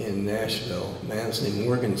in Nashville. A man's named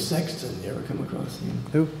Morgan Sexton. You ever come across him?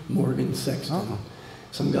 Who? Morgan Sexton. Uh-huh.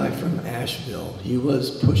 Some guy from Asheville. He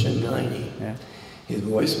was pushing 90. Yeah. His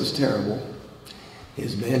voice was terrible.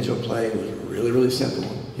 His banjo playing was really, really simple.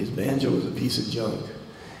 His banjo was a piece of junk.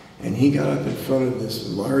 And he got up in front of this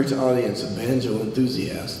large audience of banjo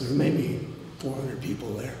enthusiasts. There were maybe 400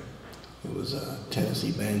 people there. It was a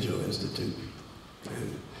Tennessee Banjo Institute,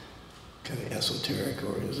 kind of esoteric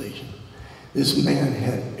organization. This man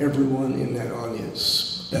had everyone in that audience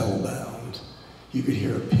spellbound. You could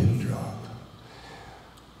hear a pin drop.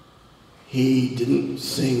 He didn't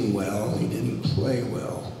sing well, he didn't play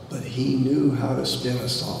well, but he knew how to spin a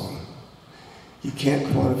song. You can't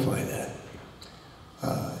quantify that.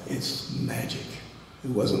 It's magic.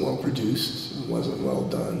 It wasn't well produced, it wasn't well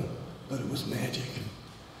done, but it was magic.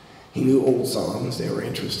 He knew old songs, they were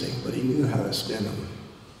interesting, but he knew how to spin them.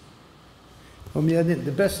 Well, yeah,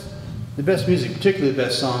 the best music, particularly the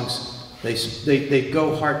best songs, they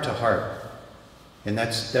go heart to heart. And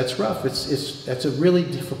that's rough. That's a really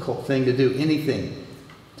difficult thing to do. Anything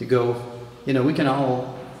to go, we can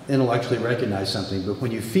all intellectually recognize something, but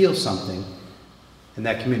when you feel something in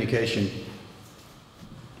that communication,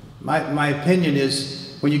 my opinion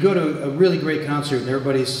is when you go to a really great concert and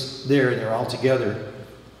everybody's there and they're all together,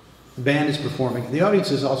 the band is performing, the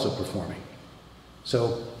audience is also performing.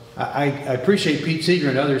 So I appreciate Pete Seeger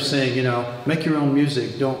and others saying, make your own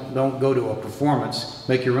music, don't go to a performance,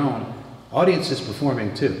 make your own. Audience is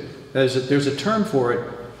performing too. There's a term for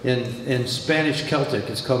it in Spanish Celtic.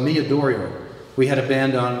 It's called Miadorio. We had a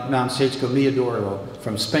band on Mountain Stage called Miadorio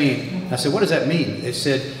from Spain. I said, what does that mean? They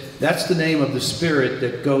said, that's the name of the spirit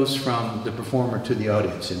that goes from the performer to the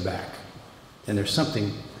audience and back. And there's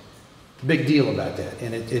something big deal about that.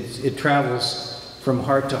 And it travels from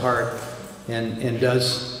heart to heart and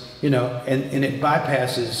does, and it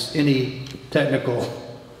bypasses any technical.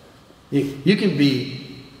 You can be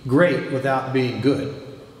great without being good.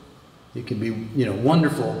 You can be,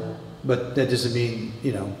 wonderful, but that doesn't mean,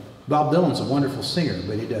 Bob Dylan's a wonderful singer,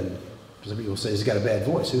 but he doesn't. Some people say he's got a bad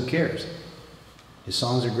voice. Who cares? His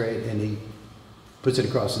songs are great, and he puts it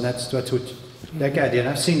across, and that's what that guy did. And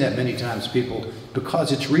I've seen that many times. People,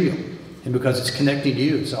 because it's real, and because it's connecting to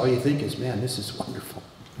you, it's all you think is, man, this is wonderful.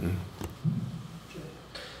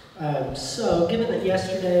 So, given that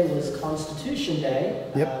yesterday was Constitution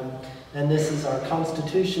Day, Yep. And this is our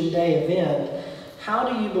Constitution Day event, how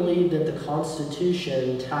do you believe that the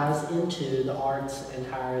Constitution ties into the arts and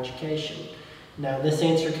higher education? Now, this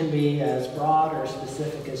answer can be as broad or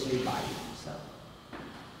specific as you'd like. So,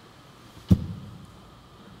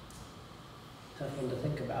 tough one to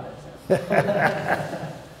think about it.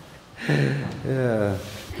 Yeah.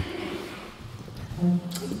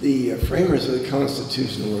 The framers of the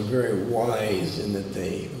Constitution were very wise in that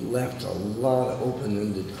they left a lot of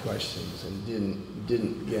open-ended questions and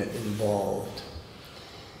didn't get involved.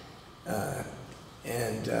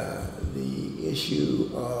 And the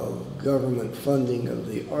issue of government funding of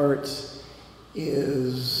the arts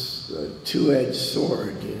is a two-edged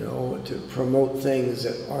sword, to promote things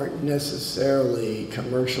that aren't necessarily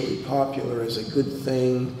commercially popular is a good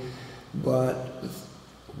thing, but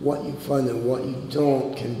what you fund and what you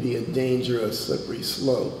don't can be a dangerous, slippery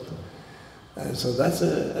slope. And so that's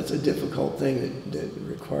a difficult thing that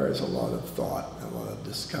requires a lot of thought, a lot of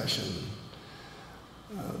discussion.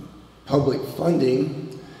 Public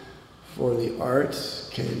funding for the arts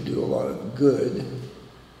can do a lot of good.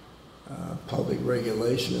 Public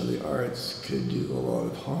regulation of the arts could do a lot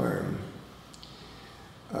of harm.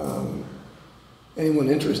 Anyone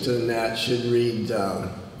interested in that should read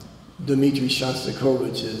Dmitri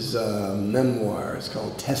Shostakovich's memoir. It's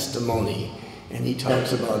called Testimony, and he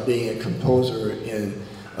talks about being a composer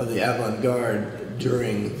of the avant-garde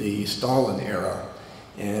during the Stalin era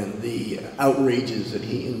and the outrages that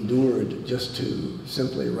he endured just to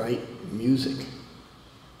simply write music,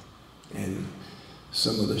 and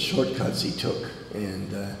some of the shortcuts he took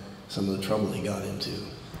and some of the trouble he got into.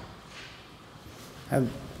 The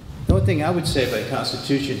only thing I would say about the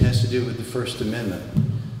Constitution has to do with the First Amendment.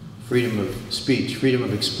 Freedom of speech, freedom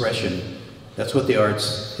of expression. That's what the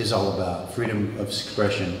arts is all about. Freedom of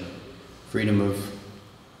expression, freedom of,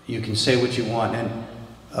 you can say what you want. And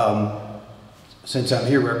since I'm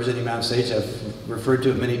here representing Mountain Stage, I've referred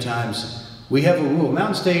to it many times. We have a rule.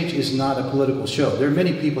 Mountain Stage is not a political show. There are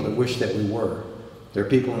many people that wish that we were. There are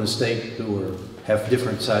people in the state who have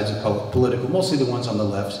different sides of political, mostly the ones on the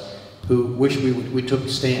left, who wish we took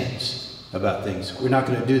stands about things. We're not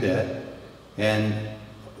going to do that. And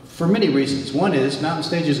for many reasons. One is Mountain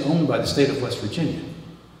Stage is owned by the state of West Virginia.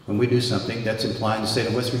 When we do something, that's implying the state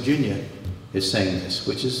of West Virginia is saying this,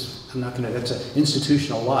 which is, that's an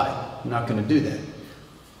institutional lie. I'm not going to do that.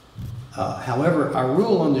 However, our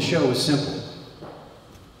rule on the show is simple.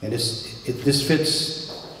 And this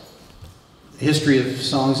fits the history of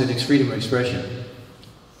songs and its freedom of expression.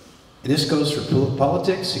 And this goes for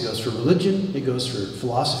politics, it goes for religion, it goes for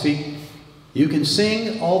philosophy. You can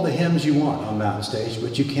sing all the hymns you want on Mountain Stage,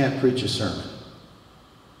 but you can't preach a sermon.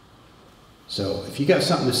 So if you got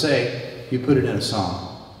something to say, you put it in a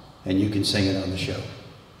song, and you can sing it on the show.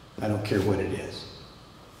 I don't care what it is.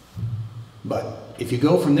 But if you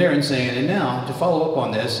go from there and saying, and now, to follow up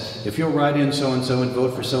on this, if you'll write in so-and-so and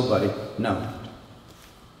vote for somebody, no.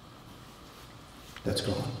 That's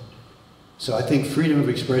gone. So I think freedom of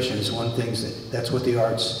expression is one thing that's what the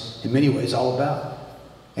arts, in many ways, all about.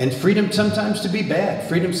 And freedom sometimes to be bad.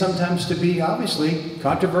 Freedom sometimes to be, obviously,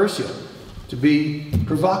 controversial. To be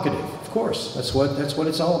provocative, of course. That's what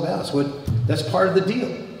it's all about. That's part of the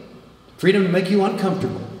deal. Freedom to make you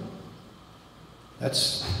uncomfortable. That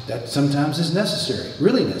sometimes is necessary,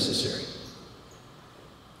 really necessary.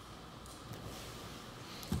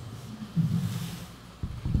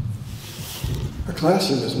 Our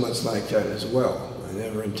classroom is much like that as well. I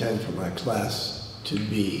never intend for my class to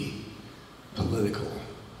be political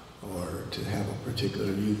or to have a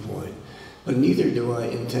particular viewpoint. But neither do I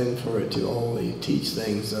intend for it to only teach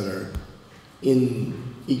things that are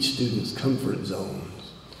in each student's comfort zones.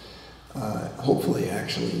 Hopefully,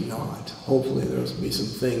 actually not. Hopefully there will be some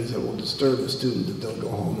things that will disturb a student that they'll go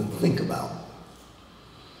home and think about.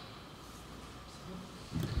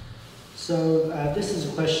 So this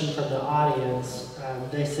is a question from the audience.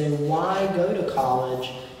 They say, why go to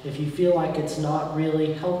college if you feel like it's not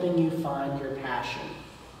really helping you find your passion?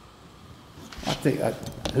 I think,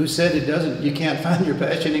 who said it doesn't? You can't find your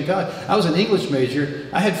passion in college. I was an English major.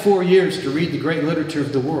 I had 4 years to read the great literature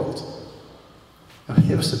of the world. I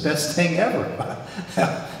mean, it was the best thing ever.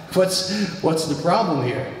 What's the problem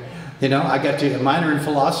here? You know, I got to a minor in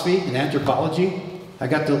philosophy and anthropology.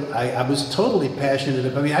 I was totally passionate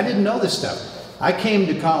about, I mean, I didn't know this stuff. I came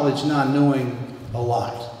to college not knowing a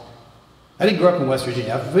lot. I didn't grow up in West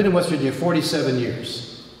Virginia. I've been in West Virginia 47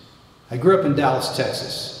 years. I grew up in Dallas,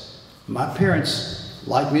 Texas. My parents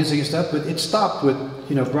liked music and stuff, but it stopped with,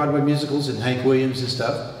 you know, Broadway musicals and Hank Williams and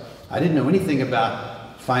stuff. I didn't know anything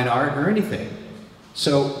about fine art or anything.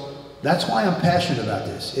 So that's why I'm passionate about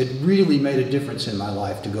this. It really made a difference in my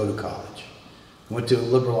life to go to college. I went to a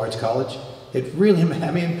liberal arts college. It really,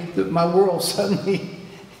 I mean, my world suddenly,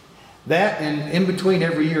 that and in between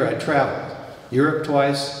every year I traveled. Europe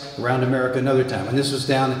twice, around America another time. And this was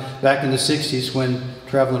back in the 60s when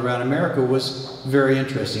traveling around America was very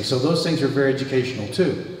interesting. So those things are very educational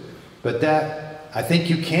too. But that, I think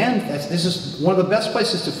you can, this is one of the best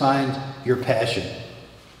places to find your passion.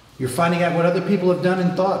 You're finding out what other people have done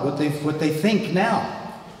and thought, what they think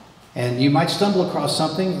now. And you might stumble across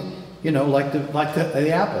something, you know, like the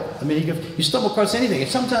apple. I mean, you stumble across anything. And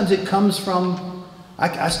sometimes it comes from,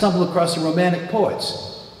 I stumbled across the Romantic poets.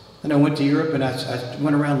 And I went to Europe and I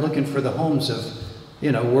went around looking for the homes of,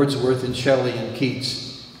 you know, Wordsworth and Shelley and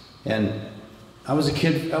Keats. And I was a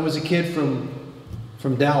kid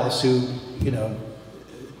from Dallas who, you know,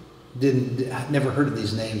 never heard of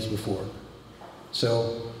these names before.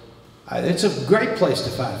 So it's a great place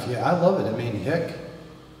to find. Yeah, I love it. I mean, heck,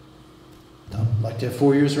 I'd like to have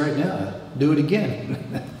 4 years right now. I'd do it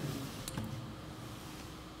again.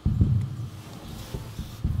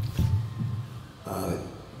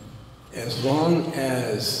 As long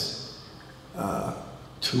as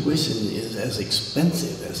tuition is as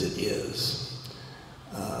expensive as it is,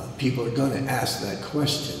 people are going to ask that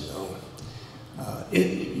question, though.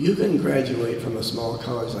 You can graduate from a small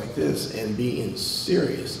college like this and be in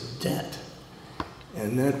serious debt.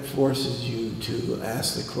 And that forces you to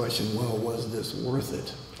ask the question, well, was this worth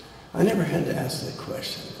it? I never had to ask that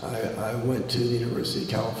question. I went to the University of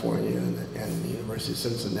California and the University of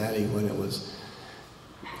Cincinnati when it was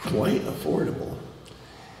quite affordable.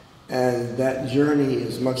 And that journey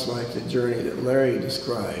is much like the journey that Larry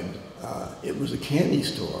described. It was a candy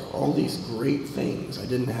store, all these great things. I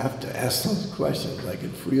didn't have to ask those questions. I could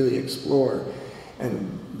freely explore.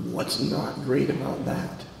 And what's not great about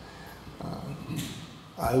that?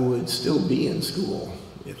 I would still be in school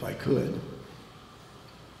if I could.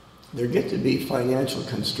 There get to be financial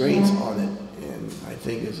constraints on it, and I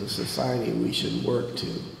think as a society we should work to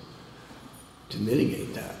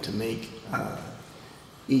mitigate that, to make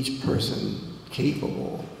each person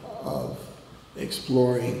capable of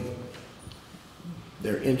exploring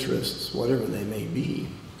their interests, whatever they may be.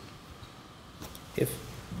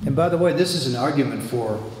 And by the way, this is an argument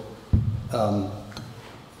for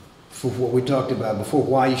what we talked about before,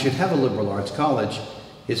 why you should have a liberal arts college,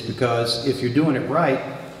 is because if you're doing it right,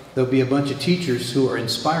 there'll be a bunch of teachers who are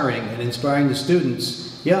inspiring the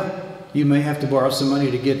students. Yeah, you may have to borrow some money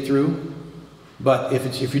to get through, but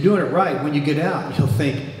if you're doing it right, when you get out, you'll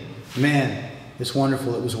think, man, it's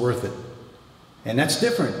wonderful, it was worth it. And that's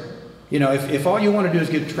different. You know, if all you want to do is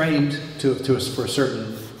get trained for a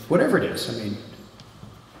certain, whatever it is, I mean,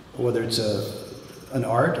 whether it's an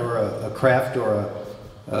art or a craft or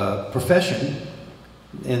a profession,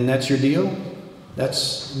 and that's your deal,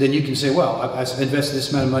 then you can say, well, I invested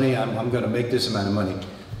this amount of money, I'm going to make this amount of money.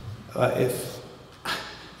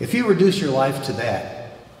 If you reduce your life to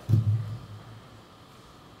that,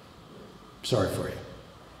 sorry for you.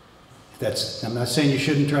 I'm not saying you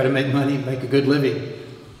shouldn't try to make money, make a good living,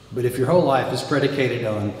 but if your whole life is predicated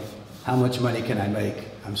on how much money can I make,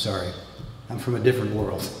 I'm sorry. I'm from a different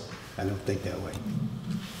world. I don't think that way.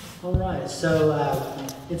 All right, so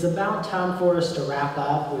it's about time for us to wrap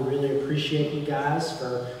up. We really appreciate you guys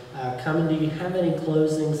for coming. Do you have any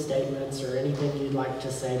closing statements or anything you'd like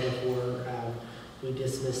to say before we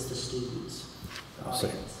dismiss the students? I'll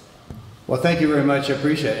say. Well, thank you very much. I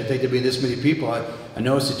appreciate it. I think to be this many people. I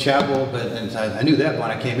know it's a chapel, and I knew that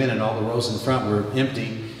when I came in and all the rows in front were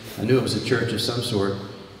empty. I knew it was a church of some sort.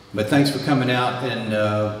 But thanks for coming out and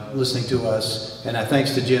listening to us. And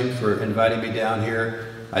thanks to Jim for inviting me down here.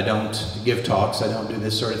 I don't give talks. I don't do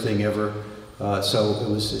this sort of thing ever.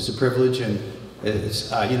 So it's a privilege, and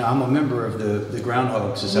it's you know, I'm a member of the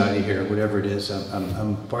Groundhog Society here, whatever it is.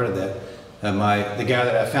 I'm part of that. The guy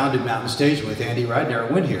that I founded Mountain Stage with, Andy Ridner,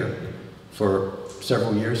 went here for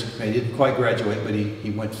several years. He didn't quite graduate, but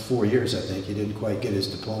he went 4 years, I think. He didn't quite get his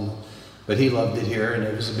diploma. But he loved it here, and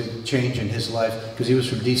it was a big change in his life because he was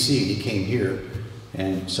from D.C. and he came here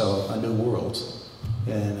and saw a new world.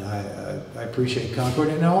 And I appreciate Concord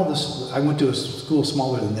and all this. I went to a school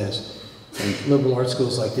smaller than this, and liberal arts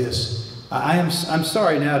schools like this. I'm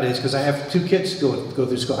sorry nowadays because I have 2 kids go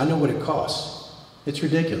through school. I know what it costs. It's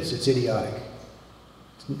ridiculous. It's idiotic.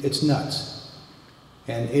 It's nuts.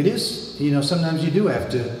 And it is, you know, sometimes you do have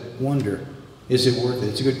to wonder, is it worth it?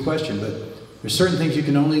 It's a good question, but there's certain things you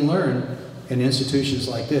can only learn in institutions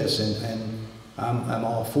like this, and I'm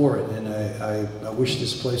all for it, and I wish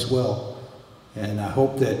this place well. And I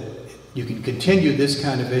hope that you can continue this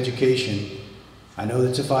kind of education. I know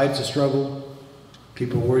it's a fight, it's a struggle.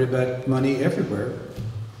 People are worried about money everywhere,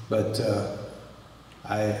 but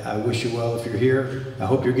I wish you well if you're here. I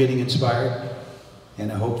hope you're getting inspired. And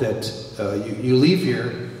I hope that you leave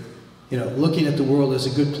here, you know, looking at the world as a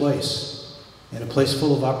good place, and a place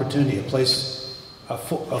full of opportunity, a place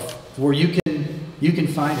where you can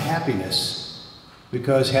find happiness,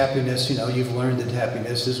 because happiness, you know, you've learned that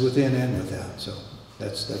happiness is within and without. So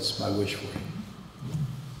that's my wish for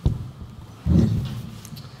you.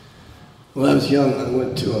 When I was young, I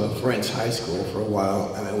went to a French high school for a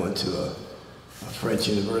while, and I went to a French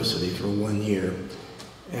university for 1 year.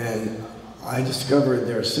 And I discovered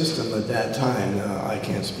their system at that time. I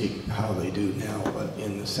can't speak how they do now, but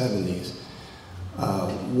in the 70s,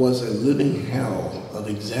 was a living hell of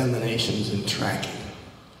examinations and tracking.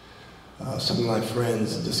 Some of my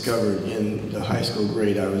friends discovered in the high school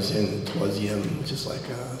grade I was in, troisième, which is like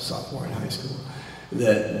a sophomore in high school,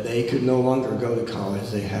 that they could no longer go to college.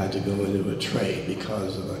 They had to go into a trade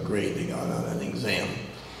because of a grade they got on an exam.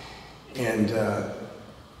 And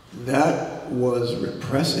that was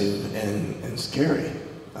repressive and scary.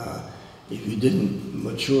 If you didn't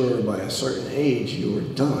mature by a certain age, you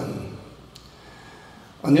were done.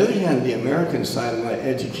 On the other hand, the American side of my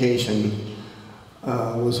education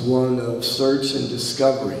was one of search and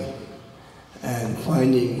discovery and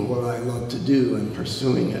finding what I love to do and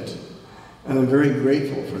pursuing it. And I'm very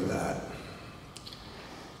grateful for that.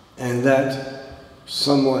 And that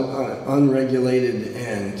somewhat unregulated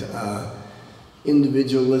and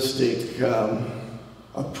individualistic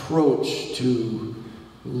approach to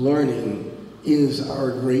learning is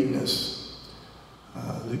our greatness.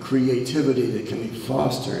 The creativity that can be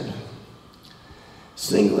fostered.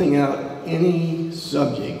 Singling out any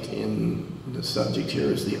subject, the subject here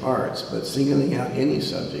is the arts, but singling out any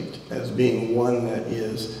subject as being one that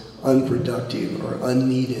is unproductive or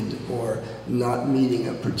unneeded or not meeting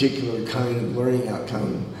a particular kind of learning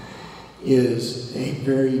outcome is a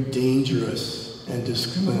very dangerous and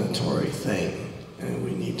discriminatory thing, and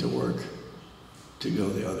we need to work to go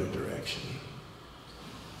the other direction.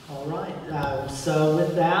 All right, so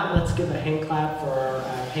with that, let's give a hand clap for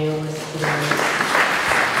our panelists today.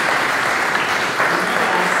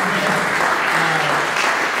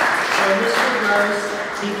 So Mr. Groce,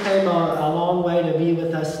 he came a long way to be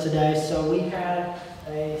with us today, so we had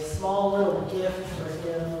a small little gift for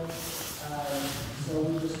him. So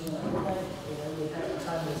we just want to thank him. We have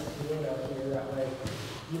time this piano here, that way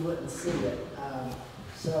you wouldn't see it.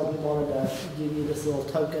 So we wanted to give you this little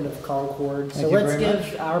token of Concord. So let's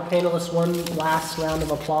give our panelists one last round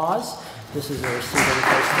of applause. This is a receipt of the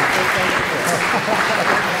first.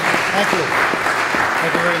 Thank you.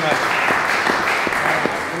 Thank you very much.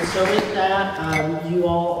 And so with that, you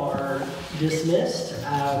all are dismissed.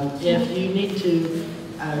 If you need to,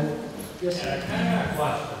 yes, sir. I got a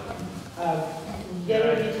question. They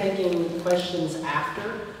will be taking questions after.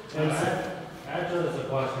 Actually, there's a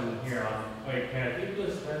question here on, wait, can I keep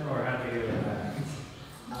this pen or have to give it back?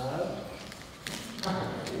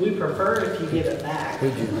 We prefer if you give it back.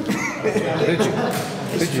 Who'd you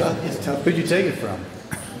It's tough. who'd you take it from?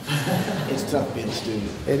 It's tough being a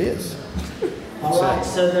student. It is. All right,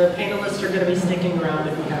 so the panelists are going to be sticking around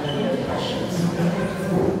if you have any other questions.